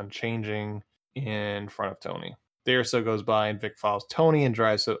Melinda unchanging in front of Tony. Day or so goes by, and Vic follows Tony and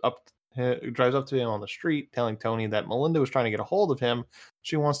drives up to him on the street, telling Tony that Melinda was trying to get a hold of him.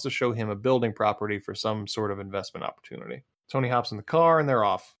 She wants to show him a building property for some sort of investment opportunity. Tony hops in the car, and they're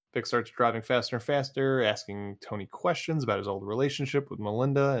off. Vic starts driving faster and faster, asking Tony questions about his old relationship with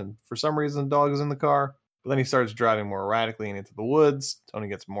Melinda, and for some reason the dog is in the car. But then he starts driving more erratically and into the woods. Tony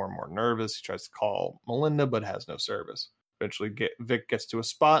gets more and more nervous. He tries to call Melinda, but has no service. Eventually, Vic gets to a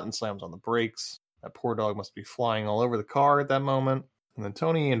spot and slams on the brakes. That poor dog must be flying all over the car at that moment. And then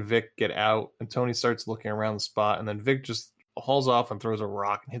Tony and Vic get out, and Tony starts looking around the spot, and then Vic just hauls off and throws a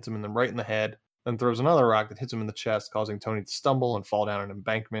rock and hits him right in the head, then throws another rock that hits him in the chest, causing Tony to stumble and fall down an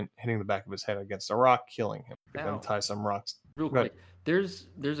embankment, hitting the back of his head against a rock, killing him. Vic then ties some rocks. Real quick, there's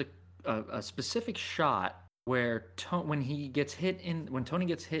a specific shot where when Tony gets hit in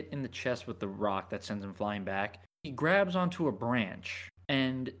the chest with the rock that sends him flying back, he grabs onto a branch,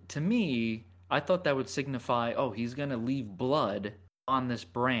 and to me, I thought that would signify, oh, he's gonna leave blood on this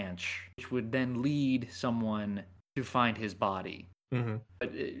branch, which would then lead someone to find his body. Mm-hmm.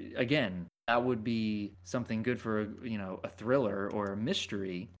 But again, that would be something good for a thriller or a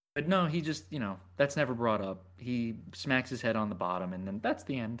mystery. But no, he just that's never brought up. He smacks his head on the bottom, and then that's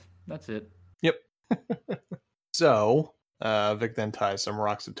the end. That's it. Yep. So Vic then ties some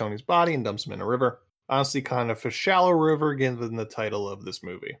rocks to Tony's body and dumps him in a river. Honestly, kind of a shallow river, given the title of this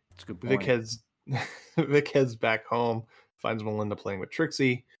movie. That's a good point. Vic heads back home, finds Melinda playing with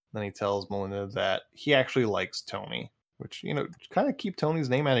Trixie. Then he tells Melinda that he actually likes Tony, which, kind of keep Tony's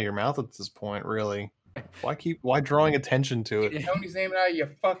name out of your mouth at this point, really. Why drawing attention to it? Get Tony's name out of your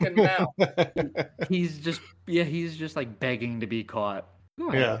fucking mouth. He's just like begging to be caught.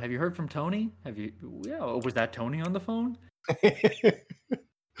 Oh, yeah. Have you heard from Tony? Was that Tony on the phone?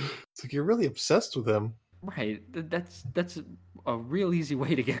 It's like you're really obsessed with him. Right. That's a real easy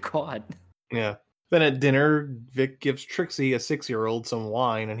way to get caught. Yeah. Then at dinner, Vic gives Trixie, a 6-year-old, some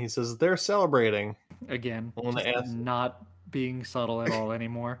wine, and he says they're celebrating. Again, not being subtle at all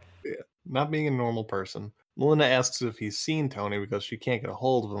anymore. Yeah, not being a normal person. Melinda asks if he's seen Tony because she can't get a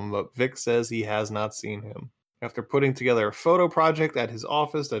hold of him, but Vic says he has not seen him. After putting together a photo project at his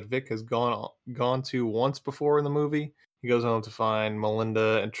office that Vic has gone to once before in the movie, he goes home to find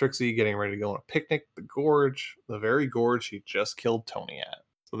Melinda and Trixie getting ready to go on a picnic at the gorge, the very gorge he just killed Tony at.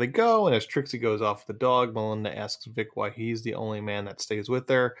 So they go, and as Trixie goes off with the dog, Melinda asks Vic why he's the only man that stays with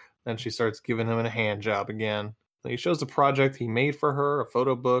her. Then she starts giving him a hand job again. Then he shows the project he made for her, a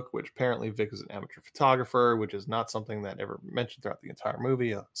photo book, which apparently Vic is an amateur photographer, which is not something that ever mentioned throughout the entire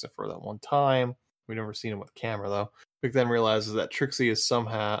movie, except for that one time. We've never seen him with a camera, though. Vic then realizes that Trixie is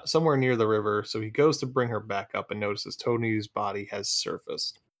somewhere near the river, so he goes to bring her back up and notices Tony's body has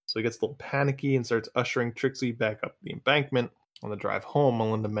surfaced. So he gets a little panicky and starts ushering Trixie back up the embankment. On the drive home,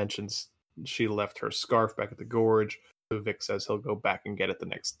 Melinda mentions she left her scarf back at the gorge, so Vic says he'll go back and get it the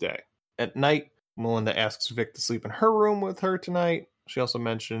next day. At night, Melinda asks Vic to sleep in her room with her tonight. She also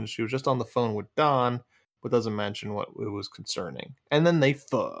mentions she was just on the phone with Don, but doesn't mention what it was concerning. And then they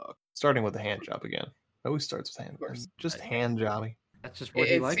fuck, starting with the hand job again. Always starts with hand. Just hand jobby. That's just what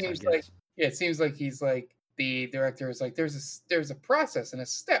he likes, I seems guess. like it seems like he's like the director is like there's a process and a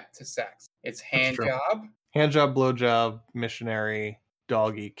step to sex. It's hand true. job. Hand job, blowjob, missionary,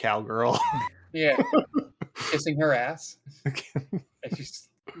 doggy, cowgirl. Yeah. Kissing her ass. And she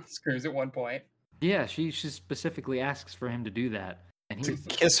screws at one point. Yeah, she specifically asks for him to do that. And To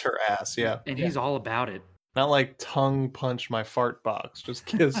kiss her ass, yeah. And he's all about it. Not like tongue punch my fart box, just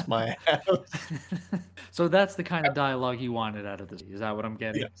kiss my ass. So that's the kind of dialogue you wanted out of this. Is that what I'm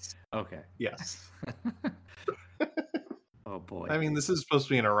getting? Yes. Okay. Yes. Oh boy. I mean, this is supposed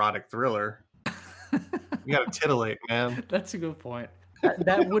to be an erotic thriller. You gotta titillate, man. That's a good point.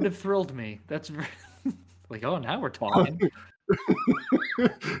 That would have thrilled me. That's like, oh, now we're talking.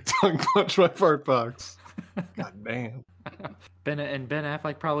 Tongue punch my fart box. God damn. Ben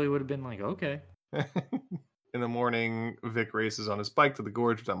Affleck probably would have been like, okay. In the morning, Vic races on his bike to the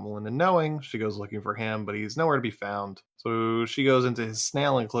gorge without Melinda knowing. She goes looking for him, but he's nowhere to be found. So she goes into his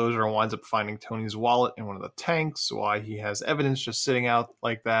snail enclosure and winds up finding Tony's wallet in one of the tanks. Why he has evidence just sitting out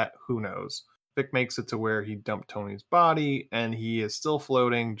like that, who knows? Vic makes it to where he dumped Tony's body, and he is still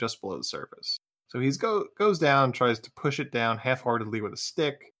floating just below the surface. So he goes down, tries to push it down half-heartedly with a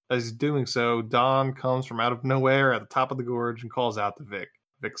stick. As he's doing so, Don comes from out of nowhere at the top of the gorge and calls out to Vic.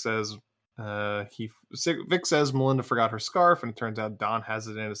 Vic says Melinda forgot her scarf, and it turns out Don has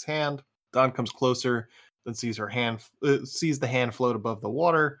it in his hand. Don comes closer, then sees the hand float above the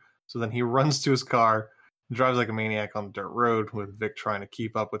water. So then he runs to his car and drives like a maniac on the dirt road, with Vic trying to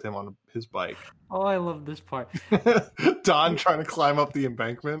keep up with him on his bike. Oh, I love this part. Don trying to climb up the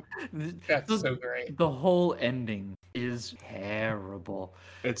embankment. That's so great. The whole ending is terrible.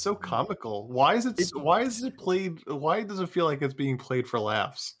 It's so comical. Why does it feel like it's being played for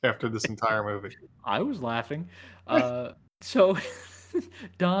laughs after this entire movie? I was laughing. So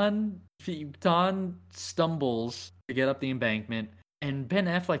Don stumbles to get up the embankment, and Ben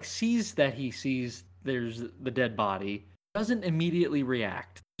Affleck sees there's the dead body, doesn't immediately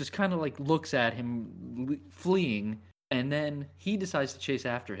react, just kind of like looks at him fleeing, and then he decides to chase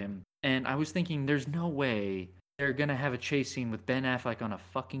after him. And I was thinking, there's no way they're gonna have a chase scene with Ben Affleck on a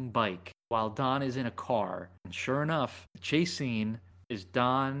fucking bike while Don is in a car. And sure enough, the chase scene is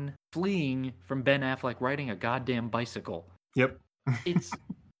Don fleeing from Ben Affleck riding a goddamn bicycle. Yep. It's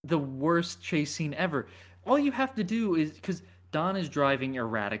the worst chase scene ever. All you have to do is, because Don is driving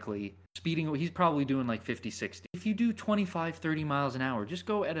erratically, speeding, he's probably doing like 50, 60. If you do 25, 30 miles an hour, just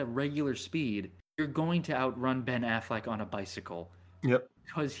go at a regular speed, you're going to outrun Ben Affleck on a bicycle. Yep.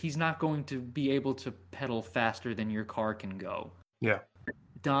 Because he's not going to be able to pedal faster than your car can go. Yeah.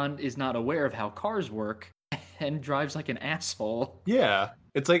 Don is not aware of how cars work and drives like an asshole. Yeah.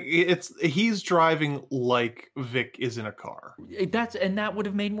 It's like he's driving like Vic is in a car. That would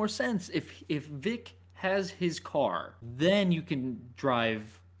have made more sense if Vic has his car, then you can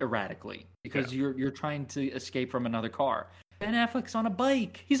drive erratically because you're trying to escape from another car. Ben Affleck's on a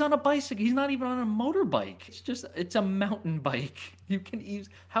bike. He's on a bicycle. He's not even on a motorbike. It's a mountain bike. You can use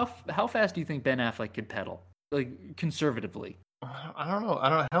how fast do you think Ben Affleck could pedal? Like conservatively. I don't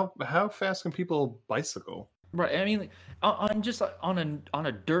know. How fast can people bicycle? Right. I mean, on just on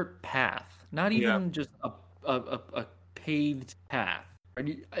a dirt path, not even just a paved path.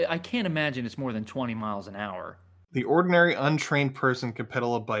 I can't imagine it's more than 20 miles an hour. The ordinary untrained person can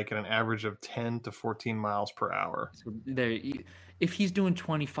pedal a bike at an average of 10 to 14 miles per hour. So if he's doing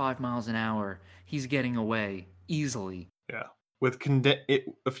 25 miles an hour, he's getting away easily. Yeah. With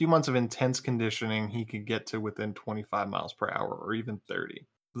a few months of intense conditioning, he could get to within 25 miles per hour or even 30.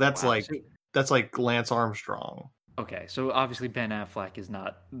 That's like Lance Armstrong. Okay, so obviously Ben Affleck is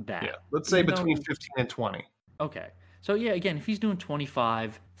not that. Yeah, let's say between 15 and 20. Okay. So yeah, again, if he's doing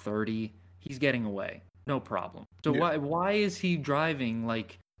 25, 30, he's getting away. No problem. So why is he driving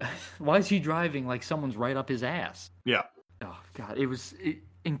like someone's right up his ass? Yeah. Oh god, it was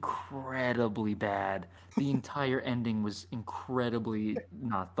incredibly bad. The entire ending was incredibly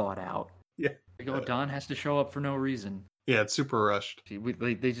not thought out. Yeah. Like, Don has to show up for no reason. Yeah, it's super rushed.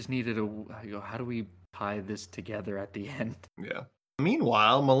 They just needed how do we tie this together at the end? Yeah.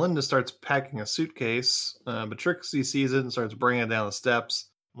 Meanwhile, Melinda starts packing a suitcase, but Trixie sees it and starts bringing it down the steps.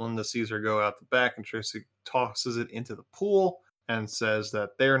 Melinda sees her go out the back, and Trixie tosses it into the pool and says that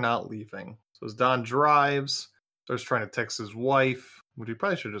they're not leaving. So as Don drives, starts trying to text his wife, which he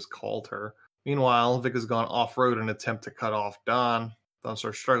probably should have just called her. Meanwhile, Vic has gone off-road in an attempt to cut off Don. Don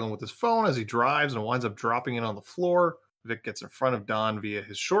starts struggling with his phone as he drives and winds up dropping it on the floor. Vic gets in front of Don via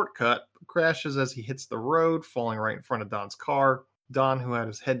his shortcut, but crashes as he hits the road, falling right in front of Don's car. Don, who had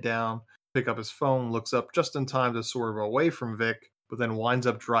his head down, pick up his phone, looks up just in time to swerve away from Vic, but then winds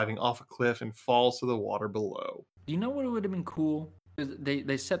up driving off a cliff and falls to the water below. Do you know what would have been cool?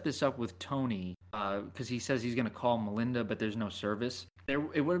 They set this up with Tony because he says he's going to call Melinda, but there's no service. It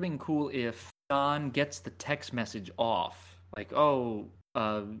would have been cool if Don gets the text message off, like, oh,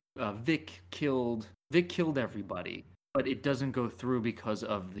 Vic killed everybody, but it doesn't go through because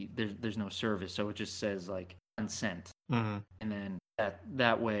of there's no service, so it just says like unsent, and then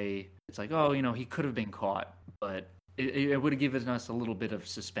that way it's like, oh, he could have been caught, but it would have given us a little bit of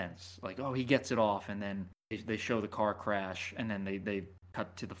suspense, like, oh, he gets it off, and then they show the car crash, and then they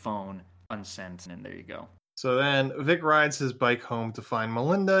cut to the phone, unsent, and there you go. So then Vic rides his bike home to find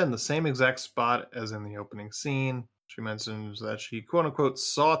Melinda in the same exact spot as in the opening scene. She mentions that she, quote unquote,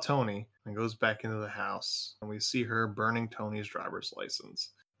 saw Tony and goes back into the house. And we see her burning Tony's driver's license.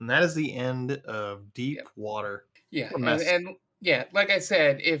 And that is the end of Deep Water. Yeah. And yeah, like I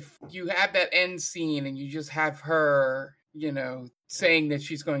said, if you have that end scene and you just have her, saying that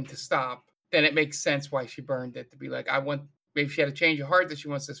she's going to stop, then it makes sense why she burned it, to be like, maybe she had a change of heart that she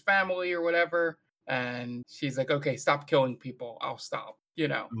wants this family or whatever. And she's like, okay, stop killing people. I'll stop,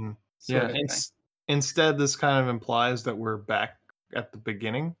 Yeah. Instead, this kind of implies that we're back at the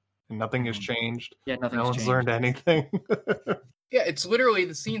beginning and nothing has changed. Yeah, no one's learned anything. Yeah, it's literally,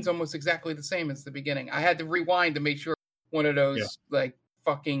 the scene's almost exactly the same as the beginning. I had to rewind to make sure one of those like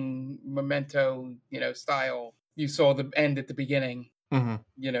fucking Memento, style, you saw the end at the beginning,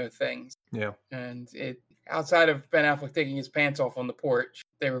 things. Yeah. And it, outside of Ben Affleck taking his pants off on the porch,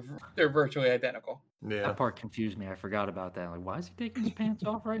 they're virtually identical. Yeah. That part confused me. I forgot about that. Like, why is he taking his pants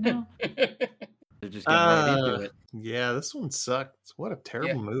off right now? They're just getting right into it. Yeah, this one sucked. What a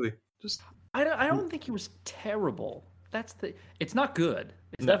terrible movie. Just I don't think he was terrible. It's not good.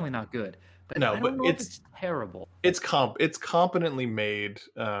 It's definitely not good. But I don't know if it's terrible. It's competently made.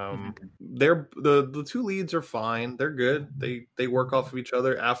 They're the two leads are fine. They're good. They work off of each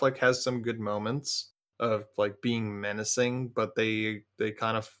other. Affleck has some good moments of like being menacing, but they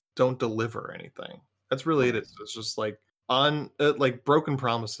kind of don't deliver anything. That's really it. It's just like like broken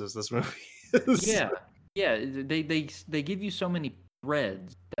promises. This movie is. Yeah. They give you so many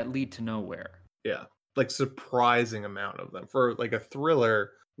threads that lead to nowhere. Yeah, like surprising amount of them for like a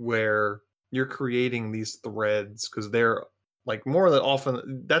thriller where you're creating these threads because they're like more than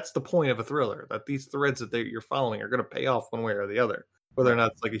often that's the point of a thriller, that these threads that you're following are going to pay off one way or the other, whether or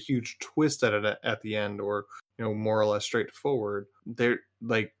not it's like a huge twist at the end or more or less straightforward. They're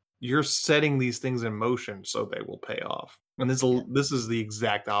like you're setting these things in motion so they will pay off. And this is the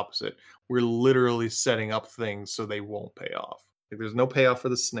exact opposite. We're literally setting up things so they won't pay off. Like there's no payoff for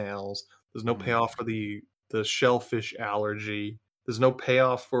the snails. There's no payoff for the shellfish allergy. There's no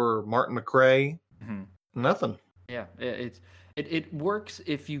payoff for Martin McRae. Nothing. Yeah, it works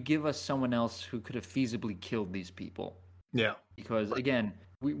if you give us someone else who could have feasibly killed these people. Yeah. Because again,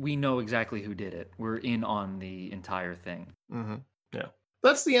 we know exactly who did it. We're in on the entire thing. Yeah.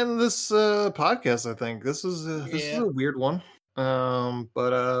 That's the end of this podcast, I think. This is a weird one.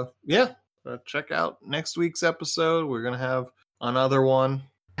 Check out next week's episode. We're gonna have another one.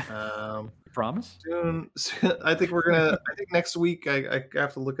 Promise? Soon. I think next week I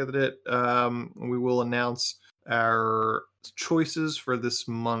have to look at it. We will announce our choices for this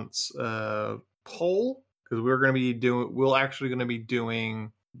month's poll, because we're actually going to be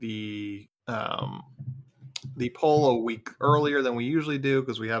doing the poll a week earlier than we usually do,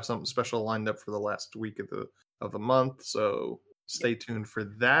 because we have something special lined up for the last week of the month. So stay tuned for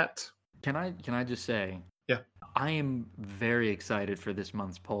that. Can I just say? Yeah. I am very excited for this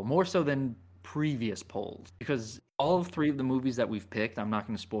month's poll, more so than previous polls, because all 3 of the movies that we've picked, I'm not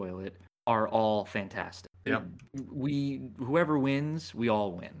going to spoil it, are all fantastic. Yeah. Whoever wins, we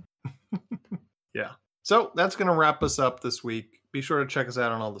all win. Yeah. So that's going to wrap us up this week. Be sure to check us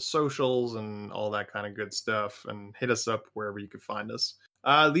out on all the socials and all that kind of good stuff, and hit us up wherever you can find us.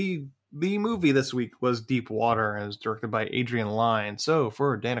 The movie this week was Deep Water, and is directed by Adrian Lyne. So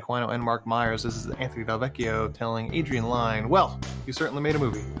for Dan Aquino and Mark Myers, this is Anthony Delvecchio telling Adrian Lyne, well, you certainly made a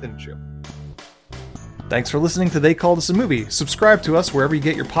movie, didn't you? Thanks for listening to They Called Us a Movie. Subscribe to us wherever you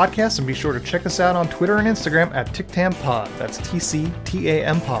get your podcasts, and be sure to check us out on Twitter and Instagram at TicTamPod. That's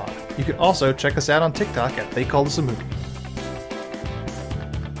TCTAM Pod. You can also check us out on TikTok at They Called Us a Movie.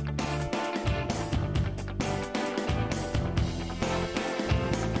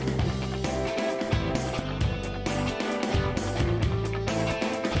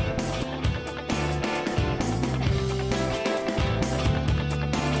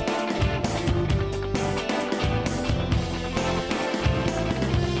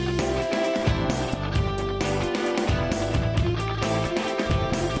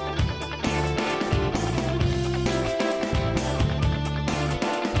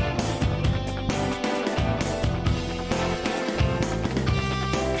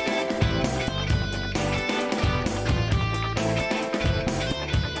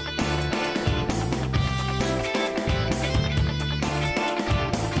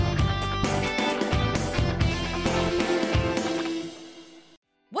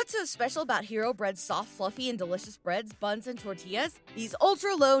 special about Hero Bread's soft, fluffy, and delicious breads, buns, and tortillas? These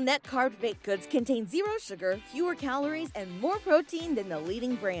ultra-low net-carb baked goods contain zero sugar, fewer calories, and more protein than the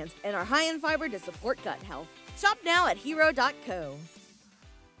leading brands, and are high in fiber to support gut health. Shop now at Hero.co.